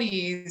reality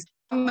is,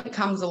 government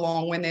comes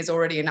along when there's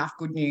already enough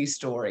good news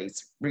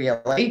stories,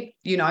 really.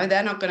 You know,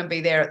 they're not going to be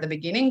there at the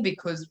beginning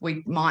because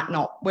we're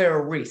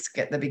a risk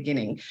at the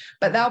beginning.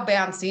 But they'll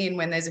bounce in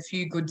when there's a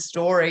few good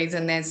stories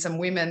and there's some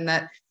women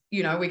that,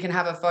 you know, we can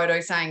have a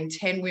photo saying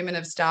 10 women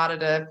have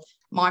started a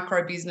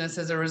micro business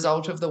as a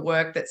result of the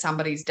work that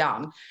somebody's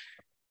done.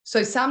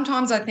 So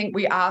sometimes I think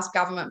we ask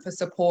government for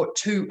support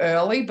too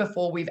early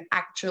before we've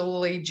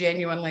actually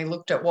genuinely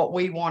looked at what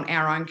we want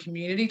our own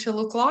community to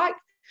look like.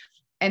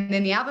 And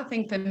then the other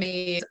thing for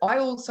me is I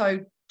also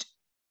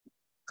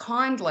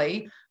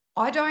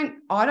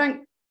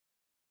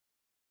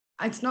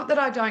it's not that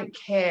I don't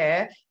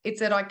care, it's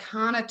that I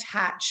can't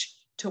attach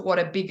to what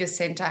a bigger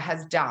centre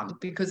has done,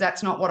 because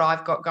that's not what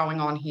I've got going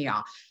on here.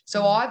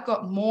 So I've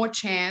got more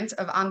chance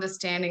of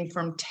understanding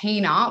from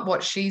Tina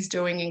what she's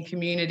doing in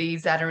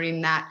communities that are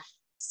in that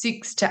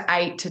 6 to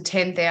 8 to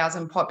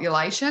 10,000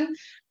 population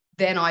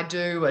than I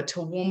do a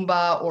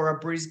Toowoomba or a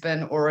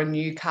Brisbane or a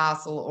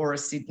Newcastle or a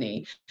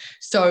Sydney.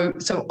 So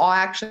I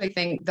actually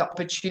think the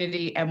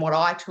opportunity and what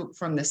I took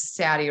from the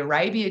Saudi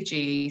Arabia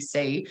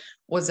GEC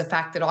was the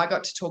fact that I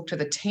got to talk to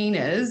the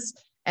Tinas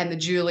and the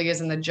Julias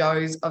and the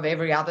Joes of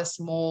every other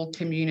small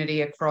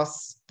community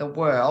across the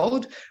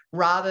world,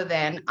 rather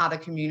than other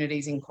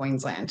communities in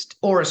Queensland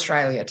or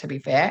Australia, to be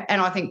fair.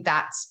 And I think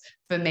that's,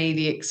 for me,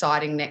 the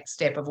exciting next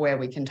step of where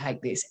we can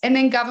take this. And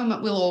then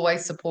government will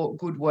always support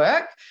good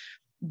work,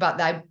 but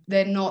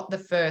they're not the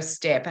first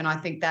step. And I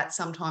think that's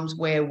sometimes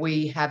where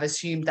we have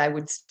assumed they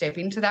would step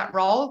into that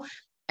role.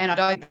 And I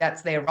don't think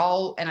that's their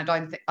role. And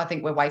I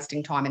think we're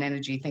wasting time and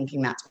energy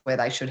thinking that's where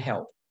they should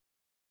help.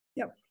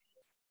 Yep.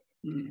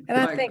 And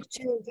I think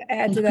too, to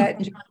add to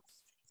that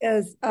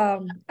is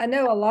I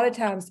know a lot of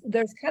times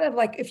there's kind of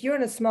like, if you're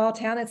in a small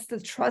town, it's the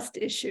trust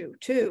issue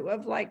too,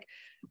 of like,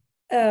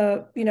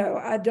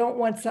 I don't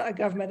want a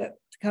government to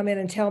come in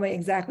and tell me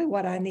exactly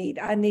what I need.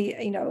 I need,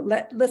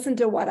 listen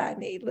to what I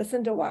need,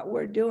 listen to what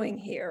we're doing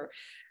here.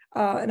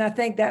 And I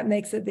think that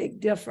makes a big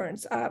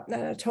difference. And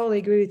I totally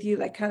agree with you,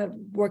 like kind of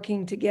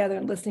working together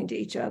and listening to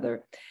each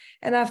other.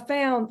 And I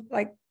found,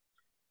 like,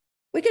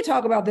 we could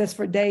talk about this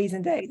for days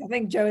and days. I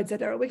think Joe had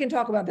said earlier, we can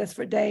talk about this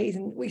for days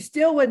and we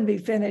still wouldn't be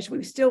finished.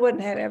 We still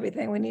wouldn't have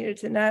everything we needed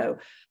to know.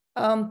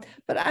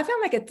 But I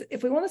found like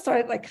if we want to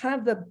start at like kind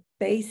of the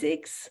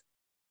basics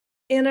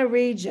in a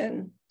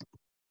region,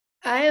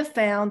 I have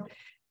found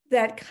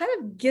that kind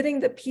of getting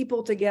the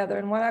people together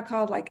in what I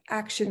call like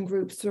action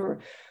groups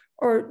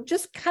or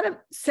just kind of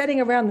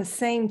sitting around the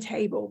same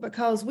table,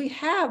 because we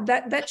have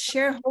that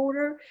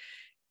shareholder.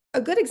 A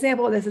good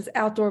example of this is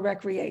outdoor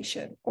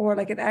recreation or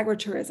like an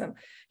agritourism.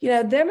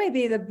 There may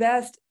be the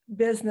best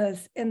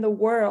business in the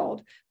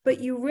world, but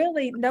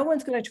no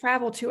one's going to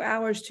travel 2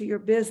 hours to your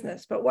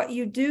business. But what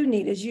you do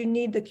need is you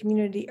need the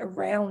community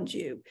around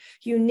you.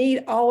 You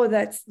need all of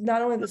that,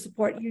 not only the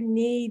support, you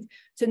need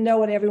to know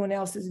what everyone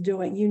else is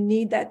doing. You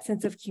need that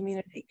sense of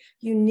community.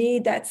 You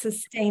need that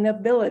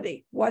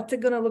sustainability. What's it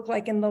going to look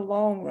like in the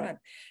long run?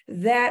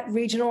 That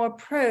regional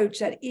approach,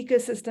 that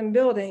ecosystem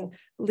building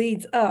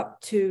leads up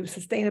to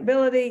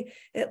sustainability.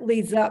 It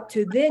leads up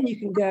to, then you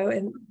can go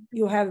and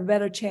you'll have a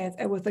better chance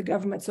with the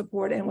government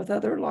support and with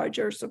other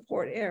larger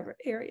support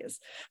areas.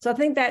 So I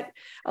think that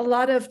a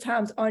lot of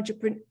times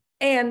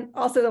and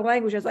also the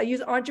languages, I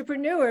use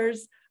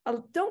entrepreneurs. I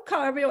don't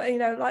call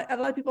everyone, a lot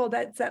of people,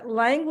 that's that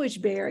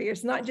language barrier.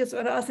 It's not just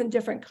us in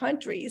different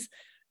countries,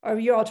 or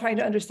you're all trying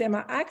to understand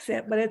my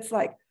accent, but it's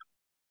like,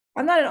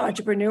 I'm not an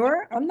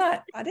entrepreneur. I'm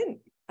not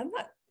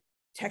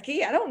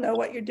techie. I don't know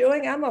what you're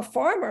doing. I'm a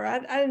farmer.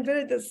 I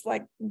invented this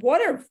like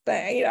water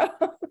thing,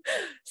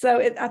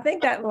 So I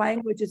think that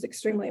language is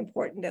extremely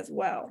important as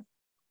well.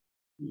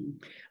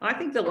 I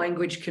think the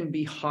language can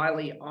be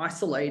highly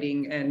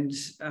isolating and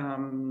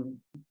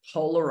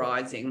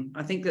polarizing.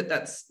 I think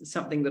that's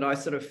something that I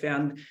sort of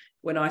found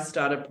when I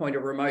started Point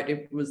of Remote.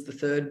 It was the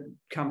third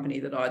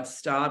company that I'd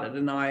started,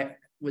 and I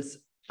was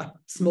a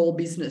small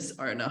business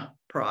owner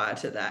prior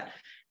to that.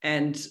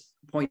 And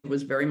Point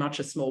was very much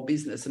a small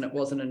business, and it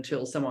wasn't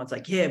until someone's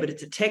like, yeah, but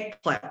it's a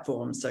tech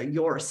platform, so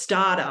you're a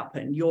startup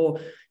and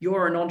you're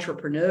an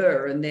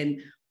entrepreneur, and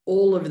then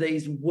all of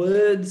these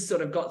words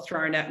sort of got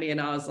thrown at me,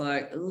 and I was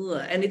like,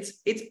 ugh. And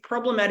it's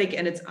problematic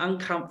and it's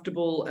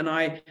uncomfortable. And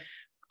I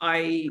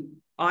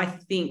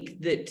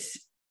think that,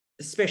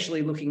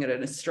 especially looking at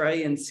an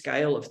Australian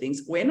scale of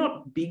things, we're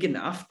not big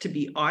enough to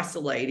be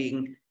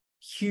isolating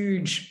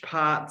huge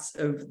parts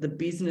of the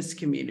business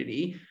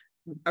community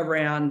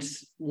around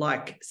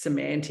like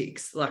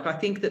semantics. Like, I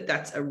think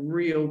that's a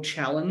real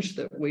challenge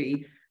that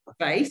we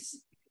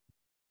face.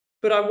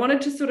 But I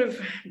wanted to sort of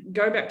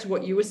go back to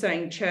what you were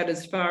saying, Chad,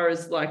 as far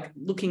as like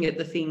looking at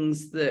the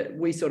things that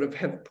we sort of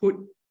have put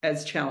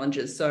as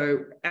challenges. So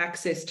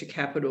access to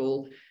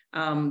capital,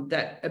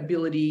 that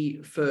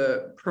ability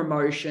for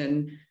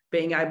promotion,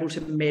 being able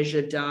to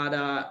measure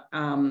data,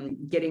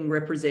 getting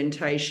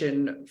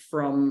representation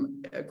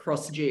from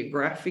across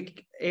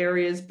geographic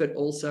areas, but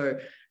also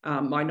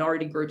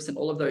minority groups and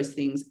all of those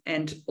things,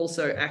 and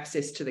also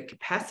access to the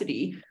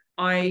capacity.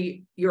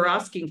 You're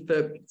asking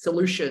for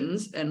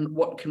solutions and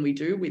what can we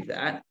do with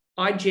that.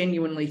 I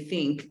genuinely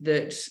think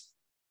that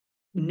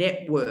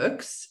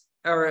networks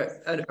are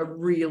a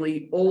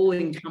really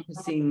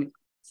all-encompassing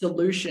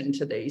solution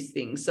to these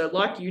things. So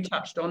like you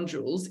touched on,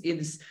 Jules,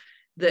 is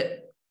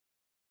that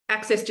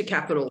access to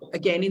capital,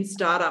 again, in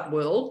startup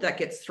world, that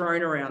gets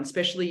thrown around,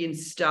 especially in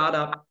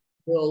startup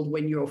world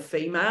when you're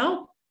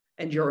female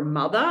and you're a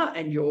mother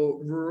and you're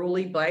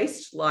rurally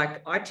based,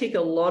 like I tick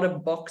a lot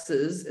of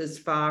boxes as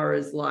far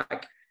as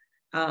like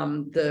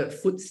the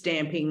foot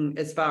stamping,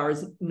 as far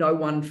as no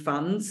one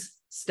funds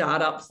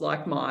startups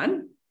like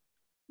mine.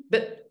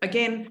 But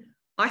again,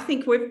 I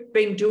think we've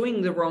been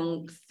doing the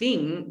wrong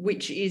thing,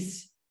 which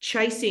is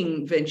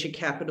chasing venture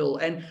capital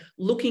and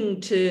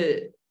looking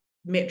to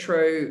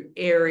metro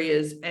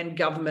areas and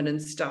government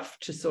and stuff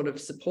to sort of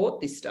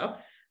support this stuff.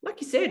 Like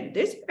you said,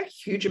 there's a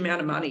huge amount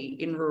of money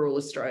in rural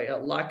Australia.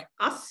 Like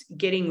us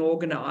getting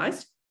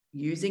organised,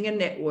 using a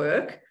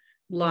network,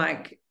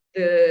 like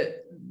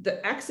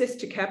the access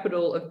to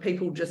capital of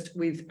people just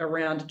with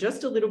around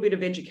just a little bit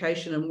of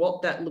education and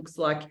what that looks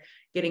like,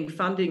 getting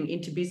funding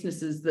into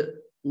businesses that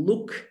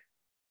look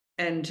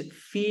and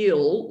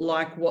feel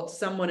like what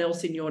someone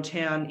else in your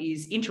town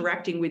is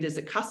interacting with as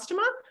a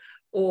customer,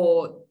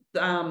 or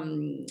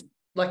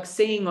like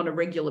seeing on a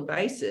regular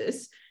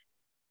basis.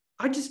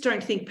 I just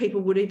don't think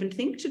people would even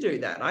think to do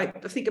that. I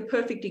think a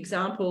perfect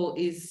example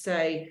is,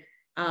 say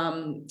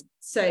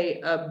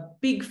a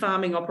big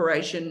farming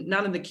operation,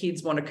 none of the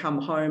kids want to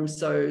come home,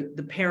 so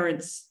the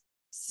parents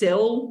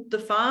sell the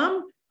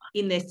farm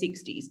in their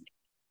 60s.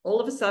 All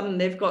of a sudden,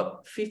 they've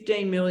got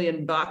 $15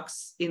 million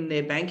in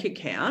their bank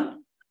account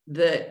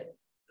that,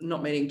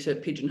 not meaning to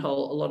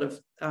pigeonhole a lot of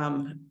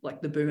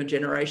like the boomer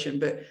generation,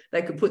 but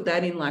they could put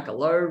that in like a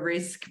low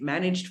risk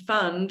managed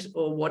fund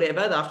or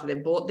whatever after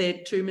they've bought their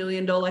 $2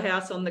 million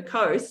house on the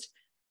coast.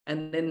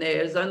 And then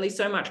there's only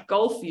so much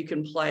golf you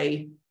can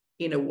play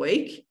in a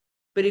week.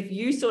 But if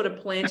you sort of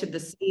planted the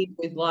seed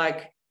with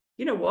like,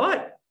 you know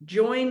what,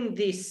 join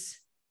this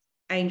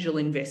angel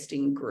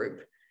investing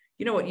group.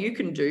 You know what you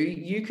can do?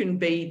 You can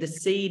be the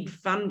seed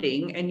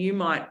funding, and you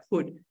might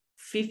put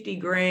 50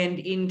 grand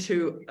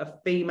into a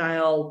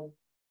female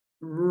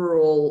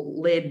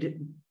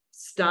rural-led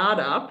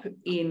startup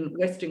in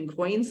Western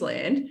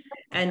Queensland,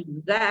 and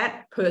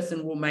that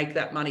person will make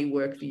that money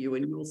work for you,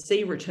 and you'll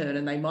see return.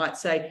 And they might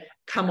say,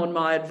 come on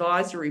my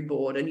advisory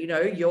board. And, you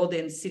know, you're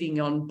then sitting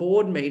on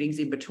board meetings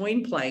in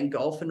between playing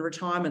golf, and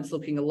retirement's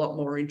looking a lot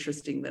more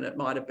interesting than it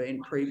might have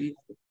been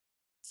previously.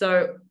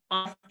 So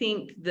I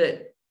think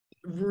that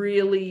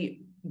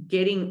really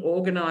getting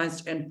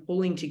organised and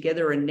pulling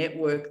together a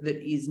network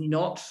that is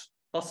not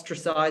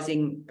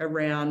ostracising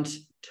around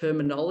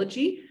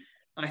terminology.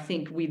 I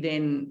think we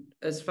then,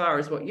 as far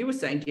as what you were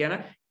saying,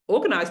 Deanna,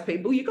 organised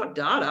people, you got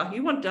data,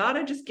 you want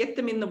data, just get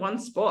them in the one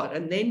spot,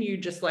 and then you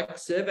just like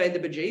survey the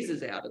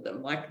bejesus out of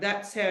them. Like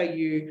that's how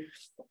you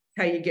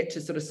get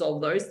to sort of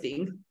solve those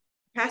things.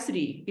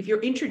 Capacity, if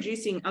you're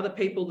introducing other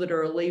people that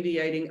are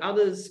alleviating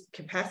others'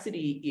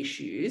 capacity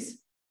issues,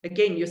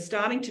 again, you're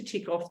starting to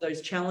tick off those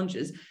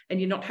challenges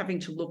and you're not having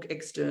to look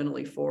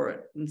externally for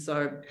it. And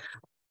so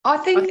I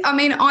think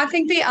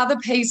the other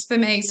piece for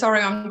me,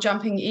 sorry, I'm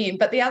jumping in,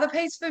 but the other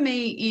piece for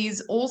me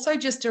is also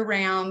just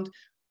around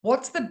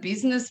what's the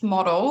business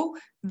model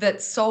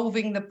that's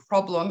solving the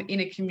problem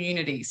in a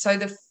community. So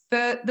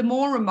the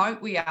more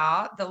remote we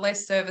are, the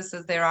less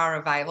services there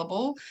are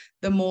available,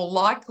 the more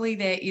likely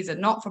there is a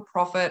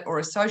not-for-profit or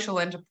a social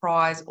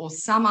enterprise or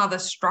some other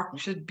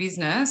structured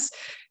business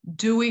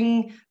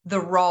doing the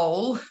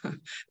role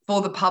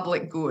for the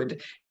public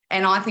good.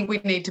 And I think we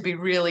need to be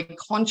really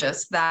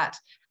conscious that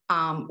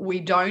we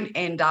don't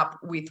end up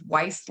with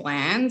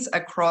wastelands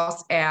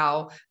across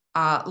our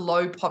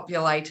low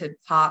populated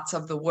parts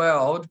of the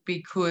world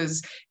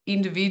because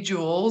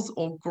individuals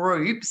or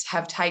groups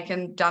have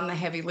done the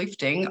heavy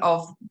lifting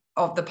of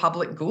the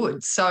public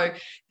good. So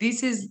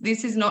this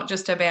is not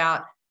just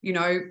about, you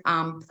know,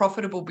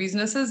 profitable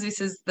businesses.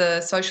 This is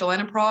the social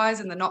enterprise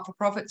and the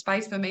not-for-profit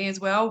space for me as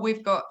well.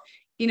 We've got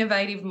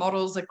innovative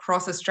models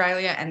across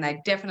Australia, and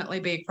they definitely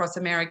be across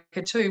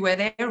America too, where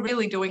they're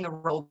really doing a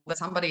role that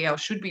somebody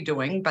else should be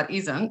doing but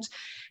isn't.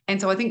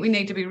 And so I think we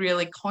need to be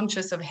really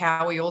conscious of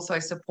how we also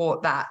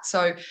support that.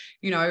 So,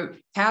 you know,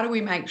 how do we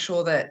make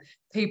sure that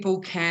people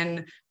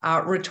can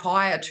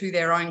retire to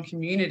their own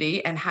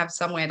community and have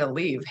somewhere to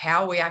live?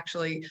 How we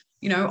actually,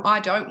 you know, I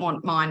don't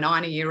want my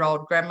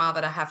 90-year-old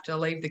grandmother to have to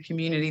leave the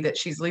community that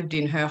she's lived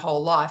in her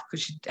whole life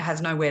because she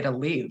has nowhere to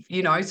live,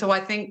 you know. So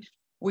I think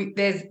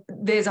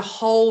there's a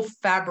whole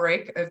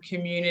fabric of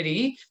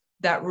community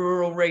that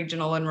rural,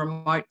 regional and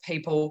remote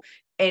people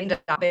end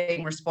up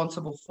being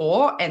responsible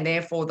for, and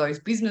therefore those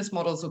business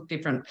models look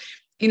different.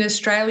 In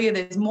Australia,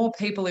 there's more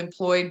people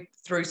employed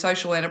through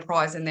social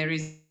enterprise than there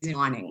is in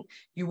mining.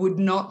 You would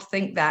not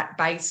think that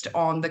based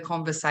on the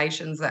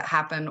conversations that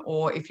happen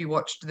or if you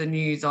watched the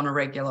news on a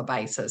regular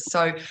basis.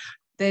 So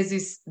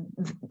there's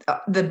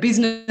the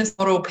business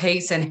model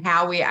piece and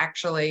how we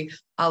actually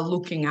are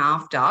looking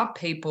after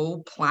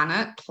people,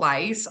 planet,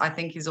 place, I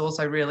think is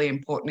also really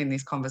important in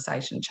this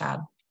conversation, Chad.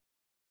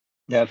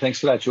 Yeah, thanks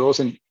for that,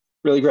 Jules. And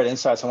really great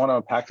insights. I want to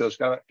unpack those. We've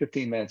got about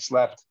 15 minutes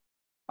left.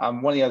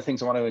 One of the other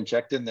things I want to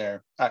inject in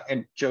there,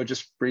 and Joe,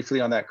 just briefly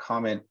on that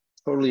comment,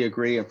 totally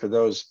agree. And for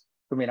those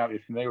who may not be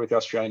familiar with the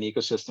Australian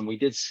ecosystem, we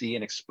did see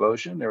an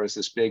explosion. There was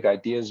this big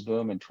ideas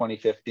boom in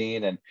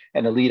 2015 and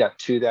a lead up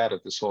to that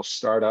of this whole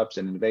startups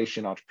and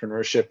innovation,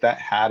 entrepreneurship, that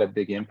had a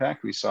big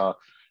impact. We saw,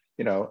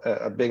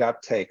 a big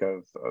uptake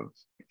of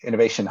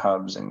innovation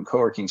hubs and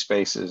co-working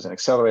spaces and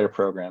accelerator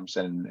programs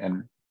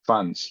and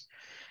funds.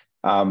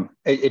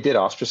 It did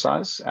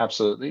ostracize,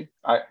 absolutely.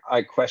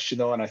 I question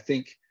though, and I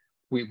think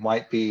we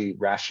might be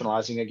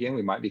rationalizing again.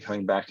 We might be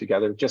coming back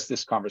together. Just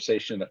this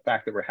conversation, the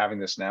fact that we're having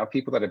this now,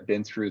 people that have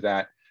been through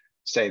that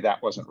say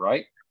that wasn't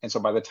right. And so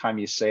by the time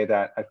you say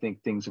that, I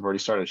think things have already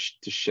started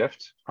to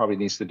shift, probably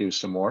needs to do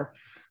some more.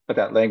 But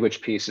that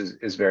language piece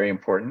is very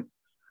important.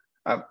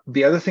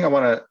 The other thing I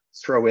want to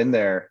throw in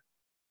there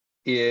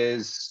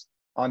is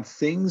on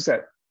things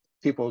that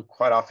people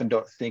quite often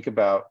don't think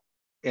about,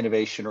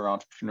 innovation or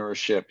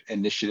entrepreneurship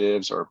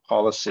initiatives or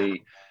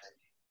policy,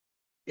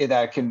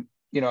 that can,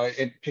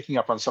 in picking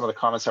up on some of the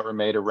comments that were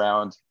made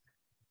around,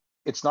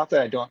 it's not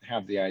that I don't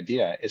have the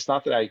idea. It's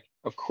not that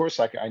of course,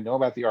 I know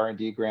about the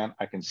R&D grant.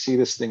 I can see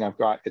this thing I've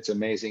got. It's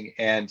amazing.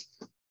 And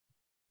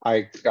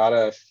I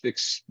gotta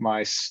fix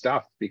my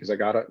stuff because I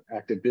got an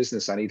active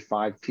business. I need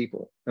 5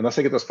 people. Unless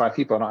I get those 5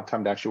 people, I don't have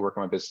time to actually work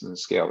on my business and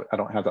scale it. I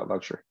don't have that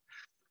luxury.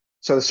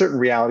 So there's certain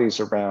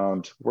realities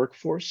around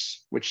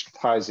workforce, which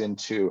ties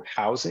into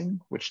housing,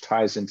 which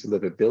ties into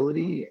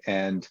livability.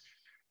 And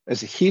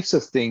there's heaps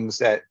of things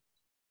that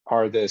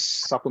are this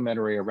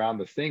supplementary around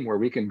the thing where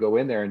we can go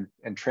in there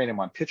and train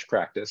them on pitch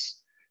practice.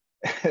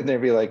 And they'd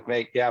be like,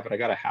 mate, yeah, but I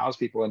got to house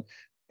people.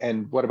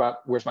 And what about,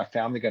 where's my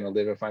family going to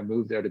live if I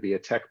move there to be a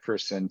tech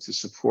person to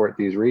support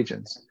these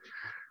regions?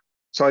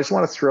 So I just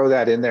want to throw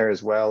that in there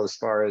as well, as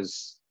far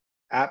as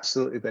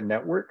absolutely the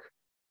network,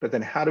 but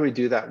then how do we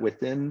do that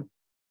within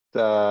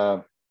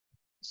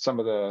some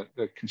of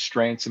the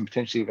constraints and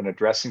potentially even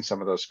addressing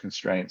some of those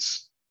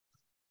constraints?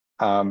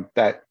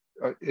 That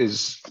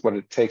is what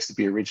it takes to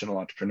be a regional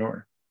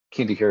entrepreneur.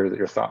 Keen to hear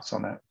your thoughts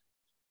on that.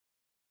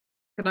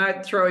 Can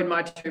I throw in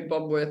my 2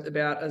 bob worth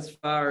about as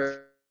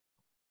far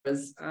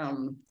as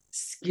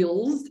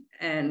skills?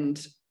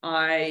 And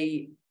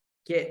I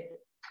get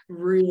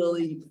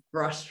really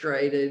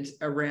frustrated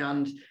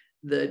around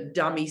the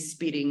dummy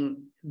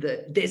spitting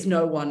that there's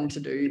no one to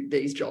do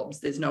these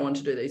jobs. There's no one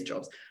to do these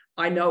jobs.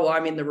 I know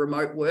I'm in the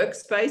remote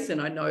workspace, and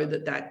I know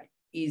that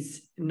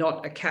is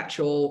not a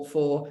catch-all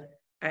for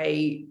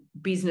a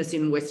business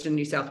in Western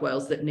New South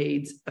Wales that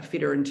needs a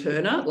fitter and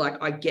turner.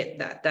 Like, I get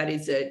that. That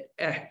is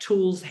a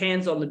tools,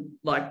 hands-on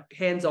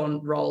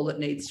role that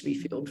needs to be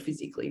filled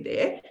physically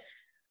there.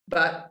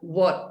 But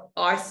what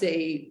I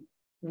see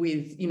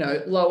with,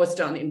 lowest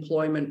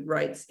unemployment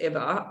rates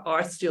ever,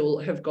 I still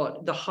have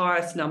got the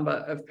highest number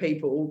of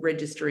people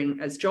registering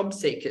as job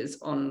seekers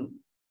on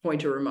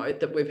Pointer Remote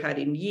that we've had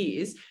in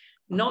years,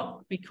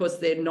 not because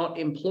they're not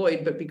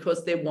employed, but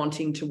because they're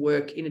wanting to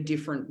work in a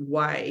different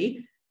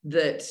way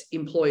that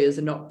employers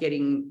are not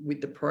getting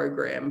with the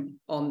program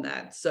on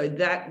that. So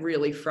that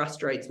really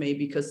frustrates me,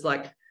 because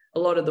like a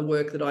lot of the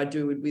work that I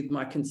do with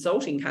my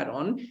consulting hat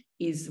on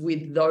is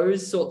with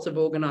those sorts of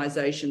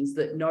organizations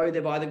that know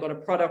they've either got a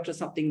product or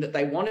something that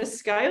they want to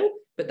scale,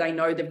 but they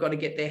know they've got to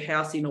get their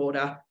house in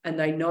order, and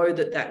they know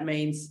that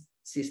means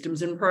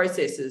systems and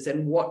processes,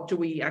 and what do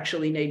we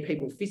actually need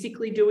people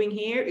physically doing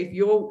here? If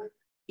you're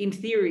in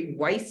theory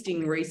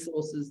wasting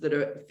resources that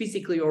are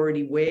physically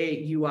already where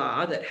you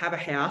are, that have a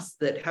house,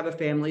 that have a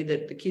family,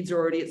 that the kids are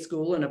already at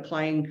school and are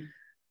playing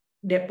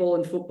netball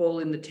and football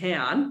in the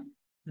town,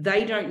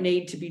 they don't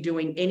need to be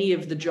doing any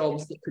of the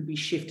jobs that could be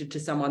shifted to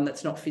someone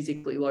that's not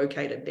physically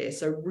located there.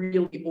 So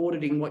really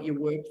auditing what your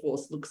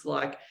workforce looks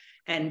like,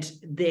 and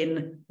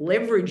then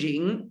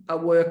leveraging a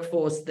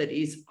workforce that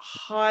is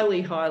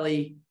highly,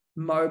 highly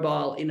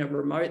mobile in a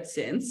remote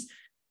sense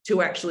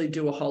to actually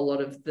do a whole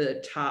lot of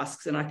the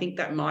tasks. And I think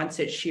that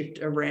mindset shift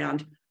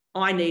around,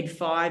 I need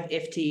 5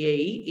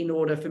 FTE in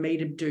order for me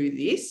to do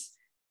this,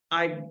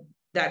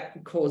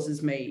 that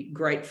causes me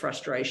great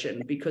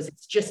frustration, because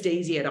it's just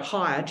easier to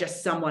hire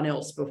just someone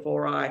else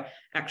before I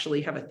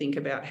actually have a think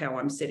about how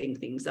I'm setting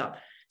things up.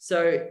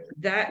 So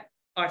that,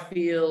 I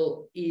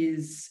feel,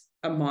 is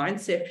a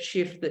mindset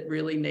shift that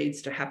really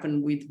needs to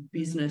happen with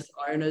business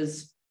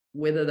owners,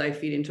 whether they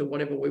fit into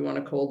whatever we want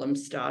to call them,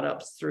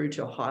 startups through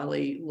to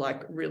highly,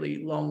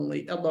 really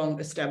long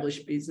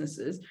established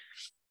businesses.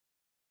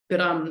 But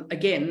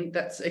again,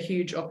 that's a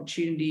huge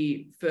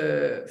opportunity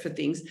for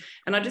things.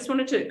 And I just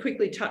wanted to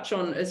quickly touch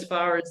on, as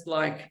far as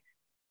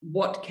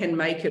what can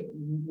make it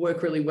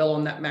work really well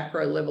on that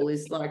macro level,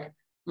 is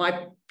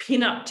my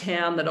pin-up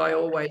town that I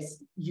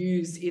always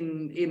use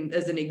in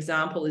as an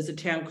example is a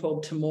town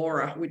called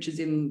Temora, which is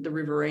in the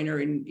Riverina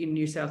in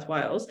New South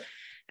Wales.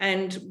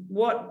 And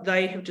what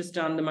they have just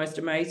done, the most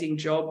amazing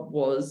job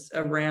is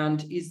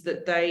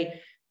that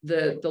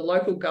the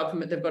local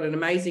government, they've got an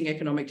amazing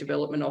economic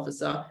development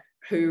officer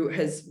who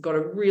has got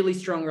a really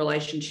strong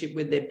relationship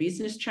with their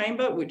business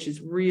chamber, which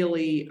is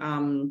really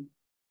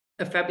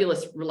a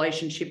fabulous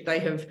relationship. They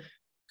have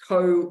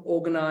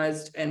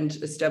co-organised and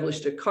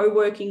established a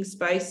co-working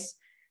space.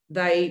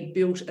 They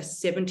built a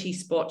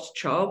 70-spot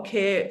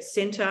childcare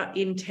centre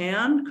in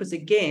town, because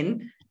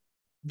again,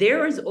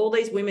 there is all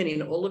these women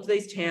in all of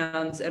these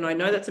towns, and I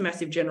know that's a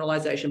massive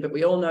generalisation, but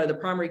we all know the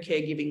primary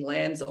caregiving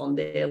lands on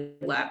their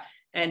lap.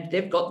 and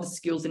they've got the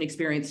skills and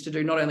experience to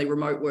do not only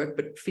remote work,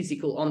 but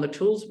physical on the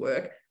tools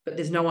work, but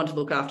there's no one to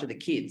look after the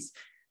kids.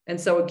 And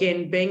so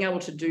again, being able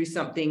to do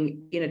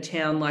something in a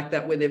town like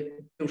that where they've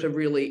built a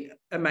really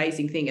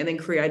amazing thing and then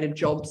created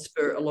jobs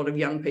for a lot of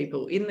young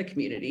people in the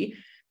community,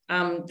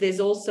 there's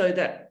also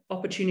that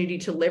opportunity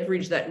to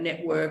leverage that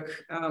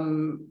network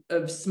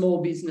of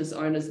small business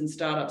owners and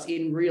startups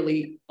in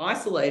really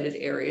isolated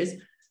areas.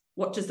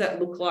 What does that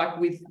look like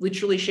with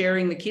literally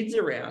sharing the kids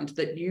around,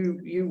 that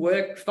you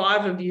work,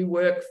 5 of you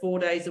work 4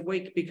 days a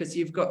week because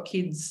you've got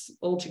kids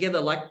all together?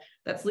 Like,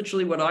 that's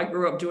literally what I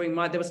grew up doing.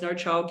 There was no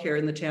childcare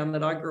in the town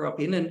that I grew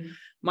up in, and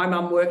my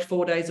mum worked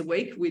 4 days a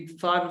week with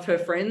 5 of her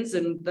friends,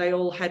 and they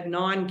all had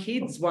 9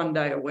 kids 1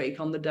 day a week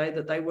on the day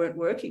that they weren't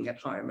working at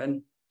home.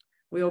 And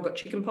we all got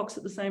chicken pox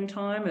at the same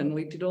time, and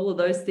we did all of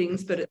those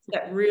things, but it's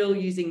that real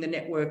using the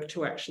network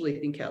to actually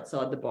think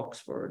outside the box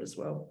for it as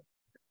well.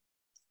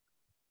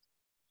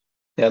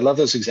 Yeah, I love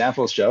those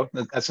examples, Joe.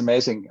 That's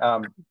amazing.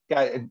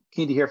 Yeah,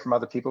 keen to hear from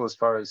other people as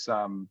far as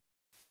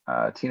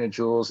Tina,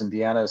 Jules, and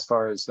Deanna, as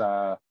far as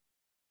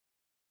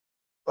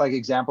like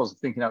examples of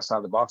thinking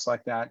outside the box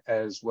like that,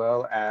 as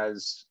well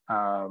as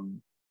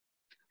kind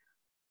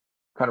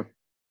of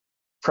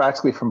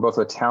practically from both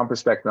a town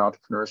perspective and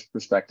entrepreneur's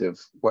perspective,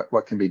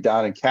 what can be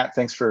done. And Kat,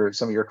 thanks for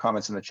some of your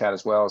comments in the chat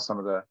as well, some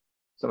of the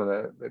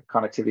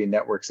connectivity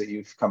networks that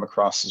you've come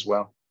across as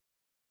well.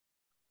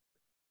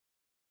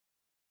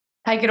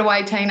 Take it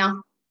away, Tina.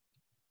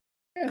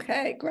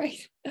 Okay,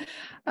 great.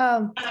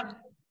 I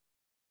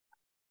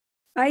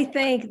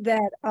think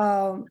that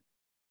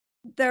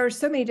there are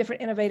so many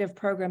different innovative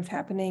programs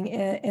happening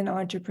in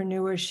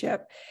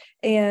entrepreneurship,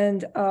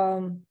 and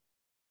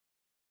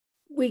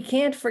we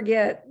can't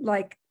forget,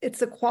 like, it's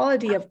the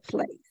quality of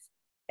place,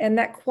 and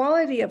that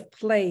quality of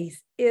place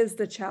is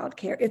the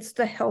childcare, it's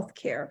the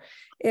healthcare,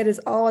 it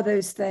is all of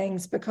those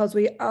things, because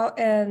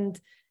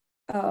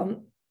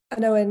I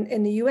know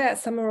in the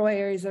U.S., some rural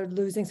areas are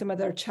losing some of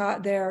their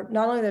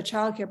not only their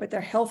childcare, but their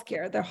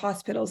healthcare, their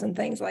hospitals and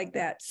things like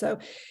that. So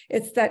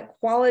it's that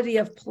quality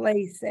of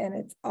place, and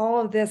it's all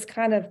of this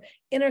kind of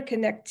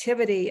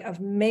interconnectivity of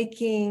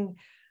making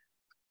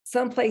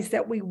someplace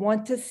that we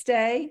want to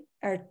stay,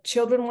 our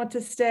children want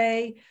to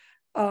stay,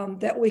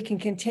 that we can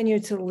continue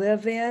to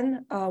live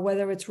in,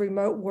 whether it's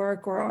remote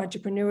work or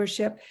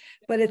entrepreneurship.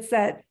 But it's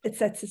that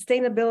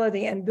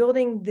sustainability and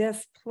building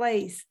this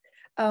place.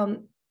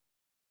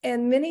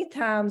 And many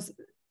times,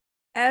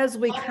 as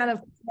we kind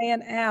of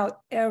plan out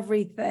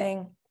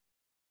everything,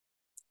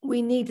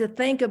 we need to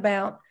think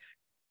about,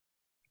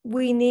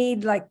 we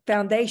need like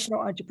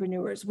foundational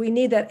entrepreneurs. We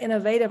need that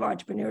innovative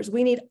entrepreneurs.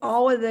 We need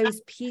all of those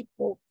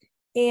people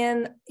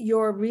in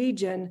your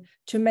region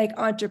to make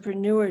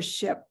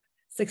entrepreneurship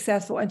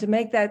successful and to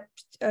make that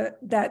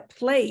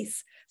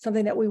place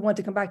something that we want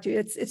to come back to.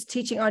 It's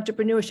teaching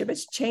entrepreneurship.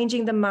 It's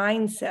changing the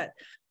mindset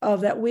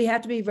of that we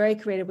have to be very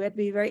creative. We have to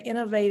be very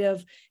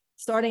innovative,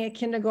 starting at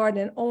kindergarten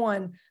and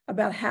on,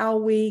 about how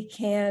we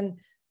can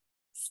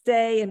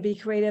stay and be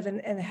creative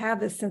and have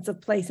this sense of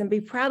place and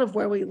be proud of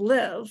where we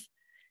live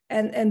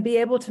and be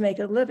able to make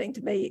a living,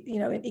 to be,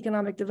 in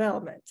economic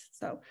development.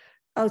 So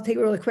I'll take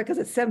it really quick because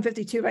it's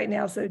 7:52 right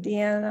now. So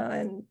Deanna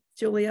and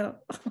Julia.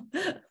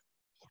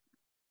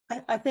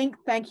 I think,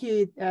 thank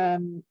you,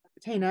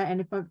 Tina,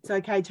 and if it's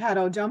okay, Chad,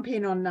 I'll jump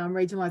in on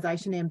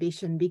regionalisation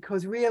ambition,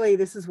 because really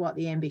this is what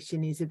the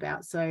ambition is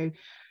about. So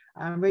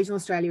Regional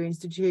Australia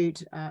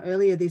Institute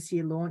earlier this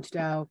year launched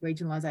our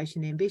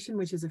regionalisation ambition,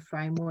 which is a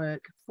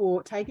framework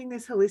for taking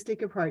this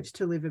holistic approach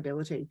to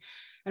livability.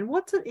 And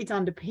what it's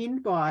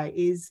underpinned by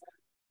is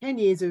 10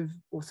 years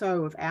or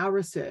so of our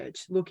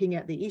research looking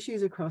at the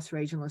issues across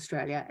regional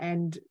Australia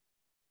and,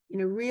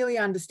 really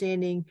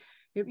understanding,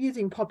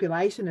 using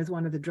population as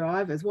one of the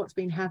drivers, what's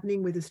been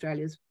happening with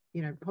Australia's,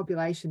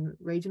 population,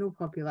 regional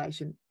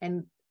population.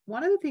 And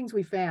one of the things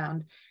we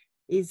found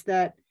is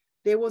that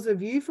there was a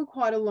view for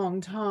quite a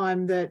long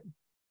time that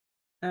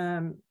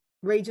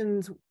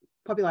regions'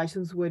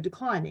 populations were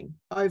declining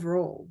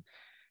overall,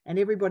 and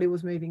everybody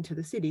was moving to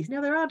the cities.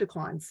 Now, there are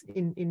declines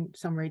in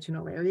some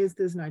regional areas,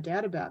 there's no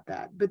doubt about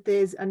that, but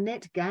there's a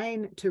net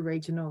gain to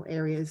regional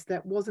areas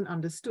that wasn't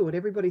understood.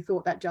 Everybody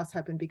thought that just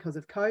happened because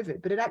of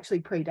COVID, but it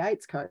actually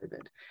predates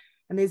COVID.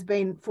 And there's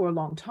been, for a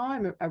long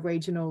time, a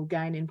regional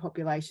gain in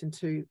population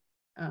to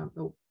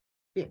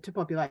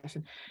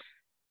population.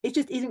 It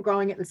just isn't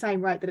growing at the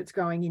same rate that it's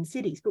growing in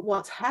cities. But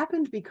what's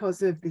happened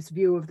because of this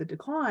view of the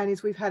decline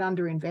is we've had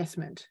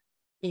underinvestment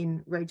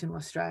in regional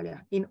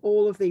Australia in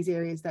all of these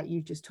areas that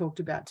you've just talked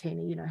about,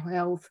 Tina,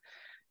 health,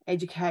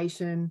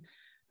 education,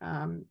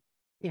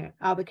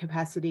 other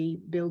capacity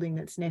building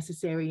that's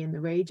necessary in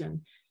the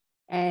region.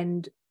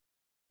 And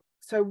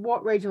so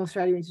what Regional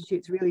Australia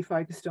Institute's really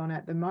focused on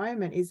at the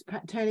moment is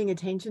turning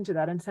attention to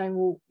that and saying,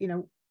 well,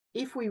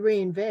 if we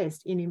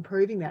reinvest in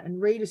improving that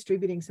and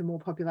redistributing some more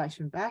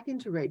population back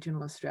into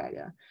regional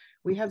Australia,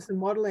 we have some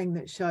modelling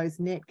that shows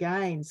net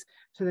gains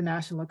to the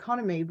national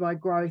economy by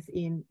growth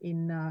in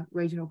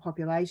regional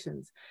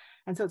populations.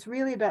 And so it's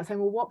really about saying,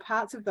 well, what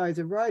parts of those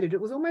eroded?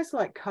 It was almost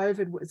like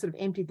COVID sort of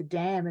emptied the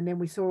dam, and then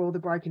we saw all the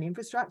broken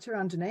infrastructure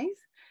underneath.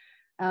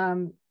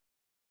 And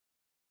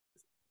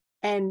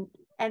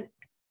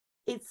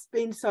it's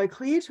been so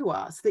clear to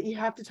us that you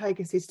have to take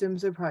a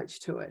systems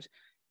approach to it.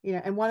 You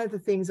know, and one of the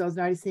things I was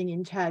noticing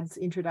in Chad's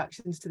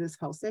introductions to this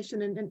whole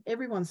session, and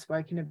everyone's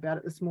spoken about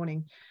it this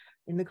morning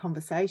in the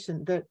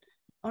conversation, that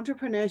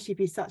entrepreneurship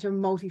is such a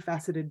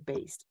multifaceted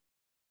beast,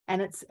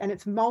 and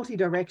it's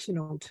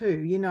multi-directional too.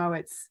 You know,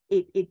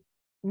 it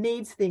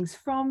needs things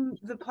from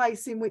the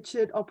place in which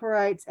it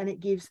operates, and it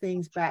gives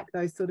things back,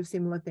 those sort of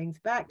similar things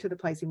back to the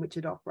place in which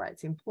it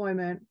operates,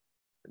 employment,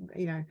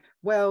 you know,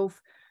 wealth,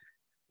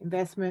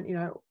 investment, you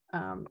know,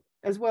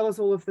 as well as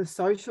all of the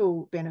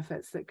social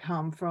benefits that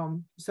come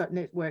from certain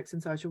networks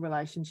and social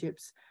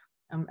relationships,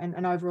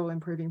 and overall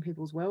improving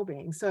people's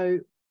well-being. So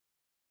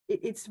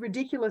it's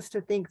ridiculous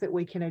to think that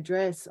we can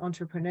address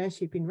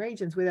entrepreneurship in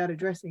regions without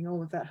addressing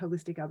all of that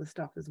holistic other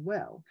stuff as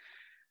well.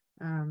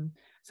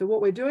 So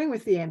what we're doing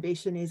with the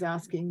ambition is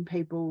asking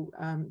people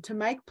to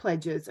make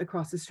pledges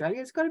across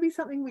Australia. It's got to be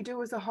something we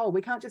do as a whole.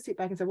 We can't just sit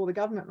back and say, well, the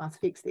government must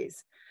fix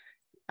this,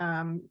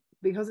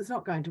 because it's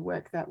not going to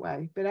work that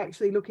way. But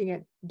actually looking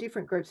at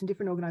different groups and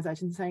different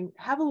organisations saying,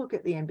 have a look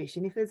at the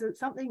ambition. If there's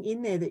something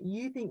in there that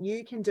you think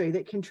you can do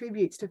that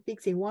contributes to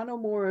fixing one or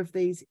more of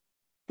these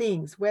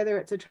things, whether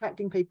it's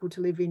attracting people to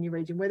live in your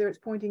region, whether it's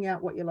pointing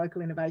out what your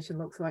local innovation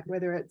looks like,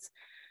 whether it's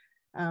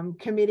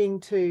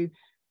committing to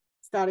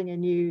starting a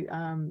new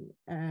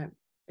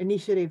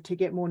initiative to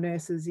get more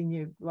nurses in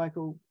your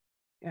local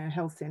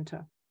health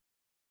centre.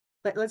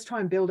 Let's try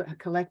and build it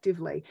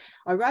collectively.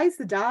 I raise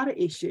the data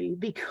issue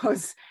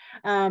because,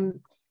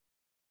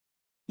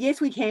 yes,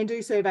 we can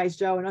do surveys,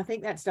 Joe, and I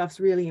think that stuff's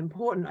really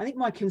important. I think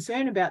my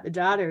concern about the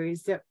data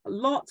is that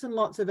lots and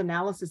lots of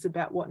analysis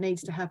about what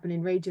needs to happen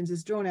in regions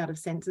is drawn out of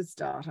census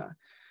data.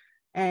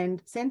 And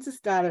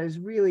census data is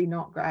really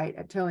not great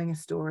at telling a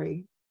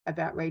story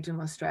about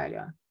regional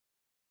Australia.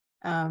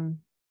 And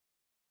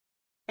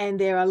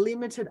there are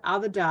limited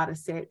other data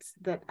sets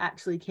that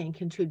actually can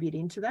contribute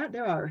into that.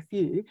 There are a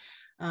few.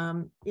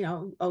 You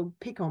know, I'll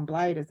pick on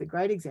Blade as a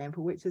great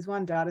example, which is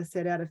one data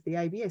set out of the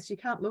ABS. You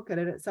can't look at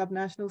it at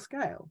subnational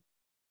scale.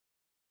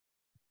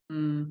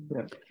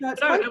 Yeah. No,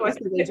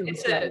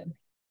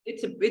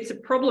 it's a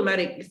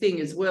problematic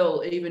thing as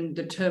well, even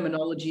the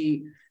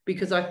terminology,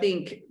 because I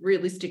think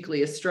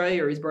realistically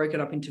Australia is broken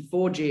up into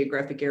 4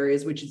 geographic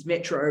areas, which is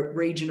metro,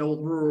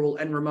 regional, rural,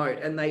 and remote,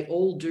 and they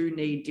all do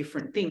need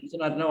different things.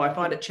 And I don't know, I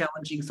find it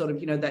challenging sort of,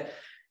 you know, that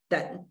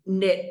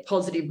net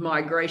positive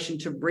migration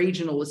to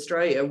regional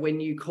Australia when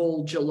you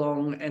call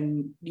Geelong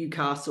and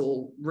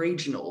Newcastle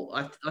regional.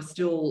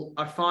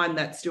 I find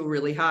that still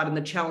really hard, and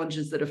the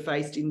challenges that are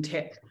faced in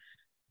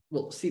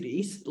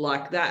cities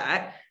like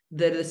that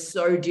are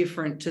so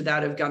different to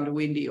that of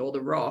Gundawindi or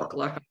the Rock.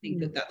 Like, I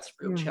think that's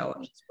a real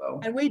challenge as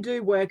well. And we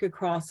do work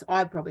across,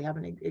 I probably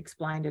haven't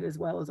explained it as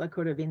well as I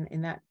could have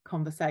in that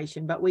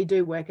conversation, but we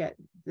do work at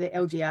the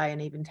LGA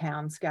and even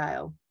town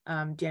scale.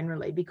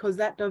 Generally, because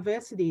that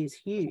diversity is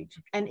huge.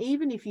 And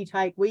even if you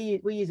take, we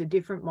use a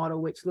different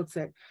model which looks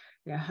at,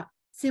 you know,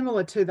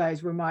 similar to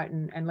those remote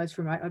and less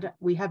remote.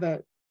 We have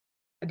a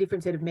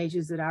different set of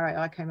measures that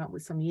RAI came up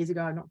with some years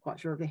ago. I'm not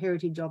quite sure of the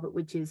heritage of it,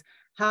 which is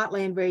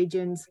heartland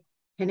regions,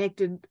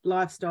 connected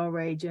lifestyle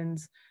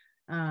regions,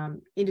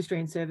 industry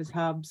and service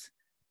hubs,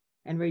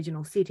 and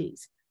regional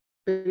cities.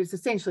 But it's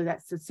essentially,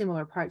 that's a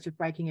similar approach of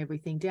breaking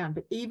everything down.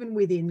 But even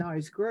within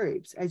those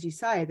groups, as you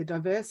say, the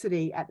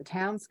diversity at the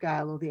town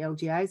scale or the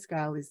LGA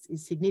scale is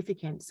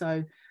significant.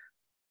 So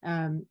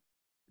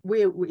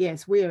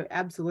we're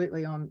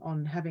absolutely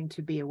on having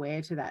to be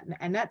aware to that.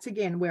 And that's,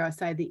 again, where I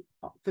say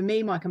for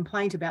me, my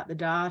complaint about the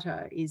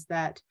data is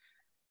that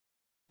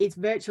it's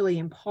virtually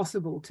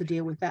impossible to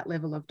deal with that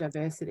level of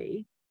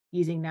diversity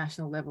using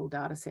national level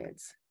data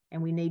sets.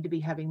 And we need to be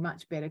having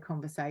much better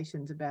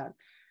conversations about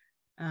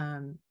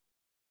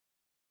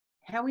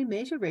how we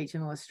measure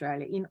regional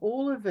Australia in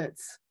all of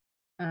its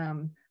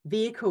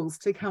vehicles,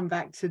 to come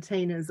back to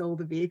Tina's all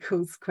the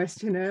vehicles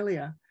question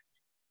earlier.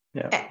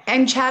 Yeah.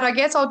 And Chad, I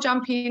guess I'll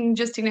jump in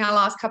just in our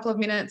last couple of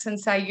minutes and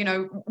say, you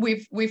know,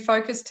 we've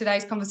focused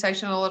today's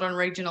conversation a lot on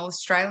regional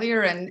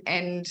Australia,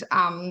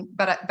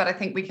 but I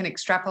think we can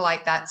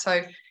extrapolate that.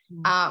 So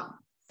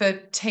for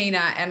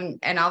Tina and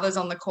others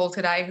on the call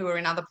today who are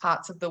in other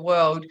parts of the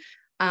world,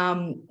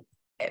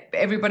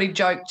 everybody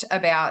joked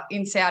about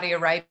in Saudi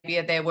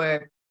Arabia there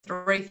were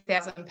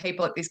 3,000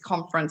 people at this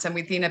conference, and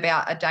within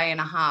about a day and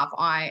a half,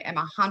 I am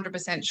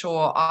 100%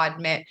 sure I'd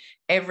met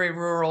every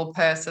rural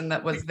person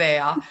that was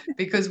there,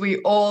 because we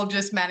all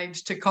just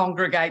managed to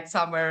congregate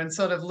somewhere and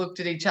sort of looked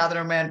at each other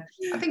and went,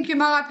 I think you're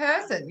my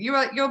person.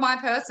 You're my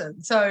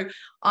person. So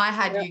I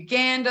had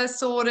Uganda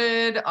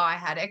sorted. I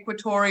had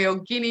Equatorial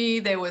Guinea.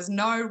 There was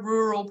no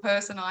rural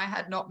person I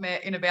had not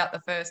met in about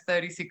the first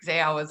 36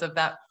 hours of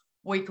that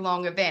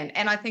week-long event.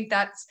 And I think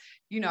that's,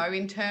 you know,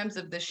 in terms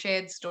of the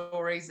shared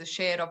stories, the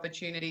shared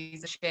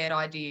opportunities, the shared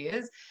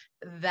ideas,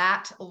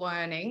 that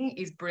learning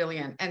is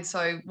brilliant. And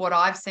so what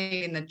I've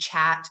seen in the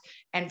chat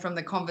and from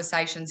the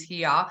conversations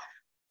here,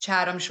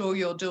 Chad, I'm sure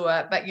you'll do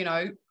it, but you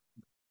know,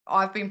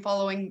 I've been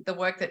following the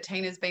work that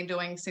Tina's been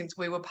doing since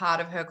we were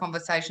part of her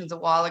conversations a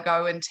while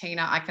ago. And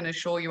Tina, I can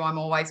assure you, I'm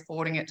always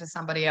forwarding it to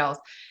somebody else.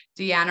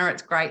 Deanna,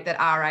 it's great that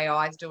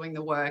RAI is doing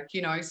the work,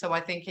 you know. So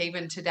I think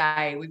even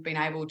today we've been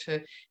able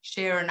to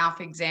share enough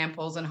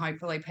examples, and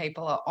hopefully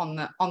people on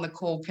the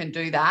call can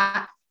do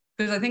that,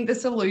 because I think the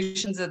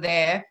solutions are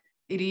there.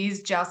 It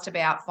is just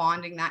about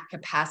finding that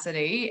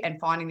capacity and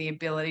finding the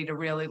ability to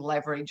really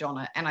leverage on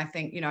it. And I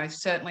think, you know,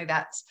 certainly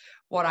that's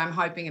what I'm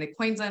hoping at a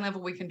Queensland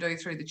level we can do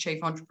through the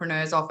Chief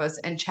Entrepreneur's Office.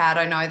 And Chad,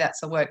 I know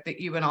that's the work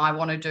that you and I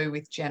want to do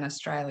with Gen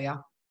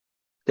Australia.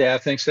 Yeah,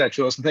 thanks for that,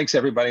 Jules. And thanks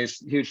everybody.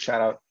 It's a huge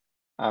shout out.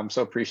 I'm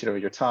so appreciative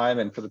of your time,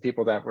 and for the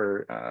people that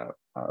were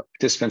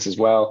participants as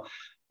well.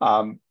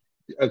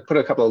 I put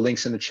a couple of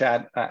links in the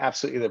chat.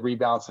 Absolutely, the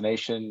Rebalance the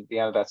Nation.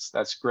 Yeah,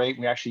 that's great.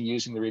 We're actually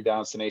using the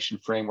Rebalance the Nation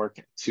framework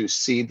to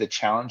seed the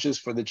challenges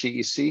for the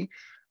GEC.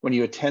 When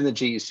you attend the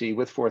GEC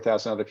with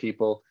 4,000 other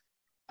people,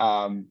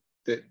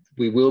 that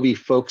we will be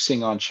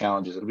focusing on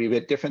challenges. It'll be a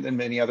bit different than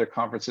many other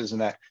conferences in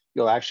that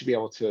you'll actually be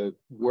able to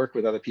work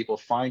with other people,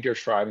 find your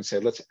tribe, and say,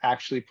 let's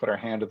actually put our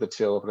hand to the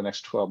till over the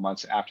next 12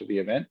 months after the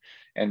event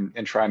and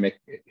try and make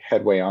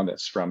headway on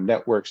this, from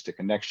networks to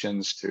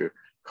connections to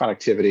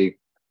connectivity.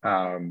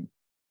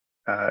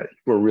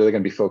 We're really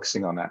going to be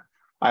focusing on that.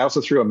 I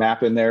also threw a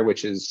map in there,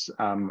 which is,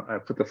 I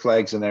put the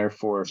flags in there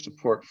for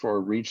support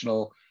for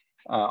regional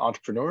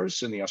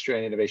entrepreneurs in the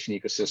Australian innovation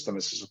ecosystem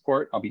as a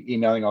support. I'll be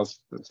emailing all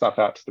the stuff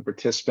out to the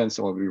participants,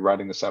 and we'll be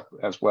writing this up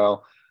as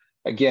well.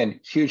 Again,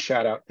 huge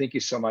shout out. Thank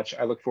you so much.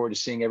 I look forward to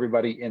seeing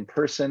everybody in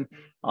person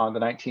on the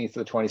 19th to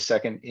the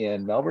 22nd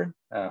in Melbourne.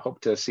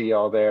 Hope to see you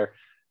all there.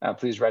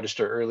 Please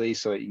register early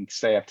so that you can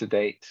stay up to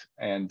date.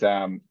 And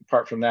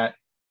apart from that,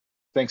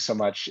 thanks so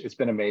much. It's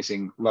been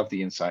amazing. Love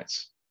the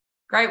insights.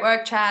 Great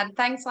work, Chad.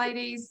 Thanks,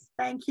 ladies.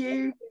 Thank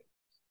you.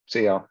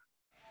 See y'all.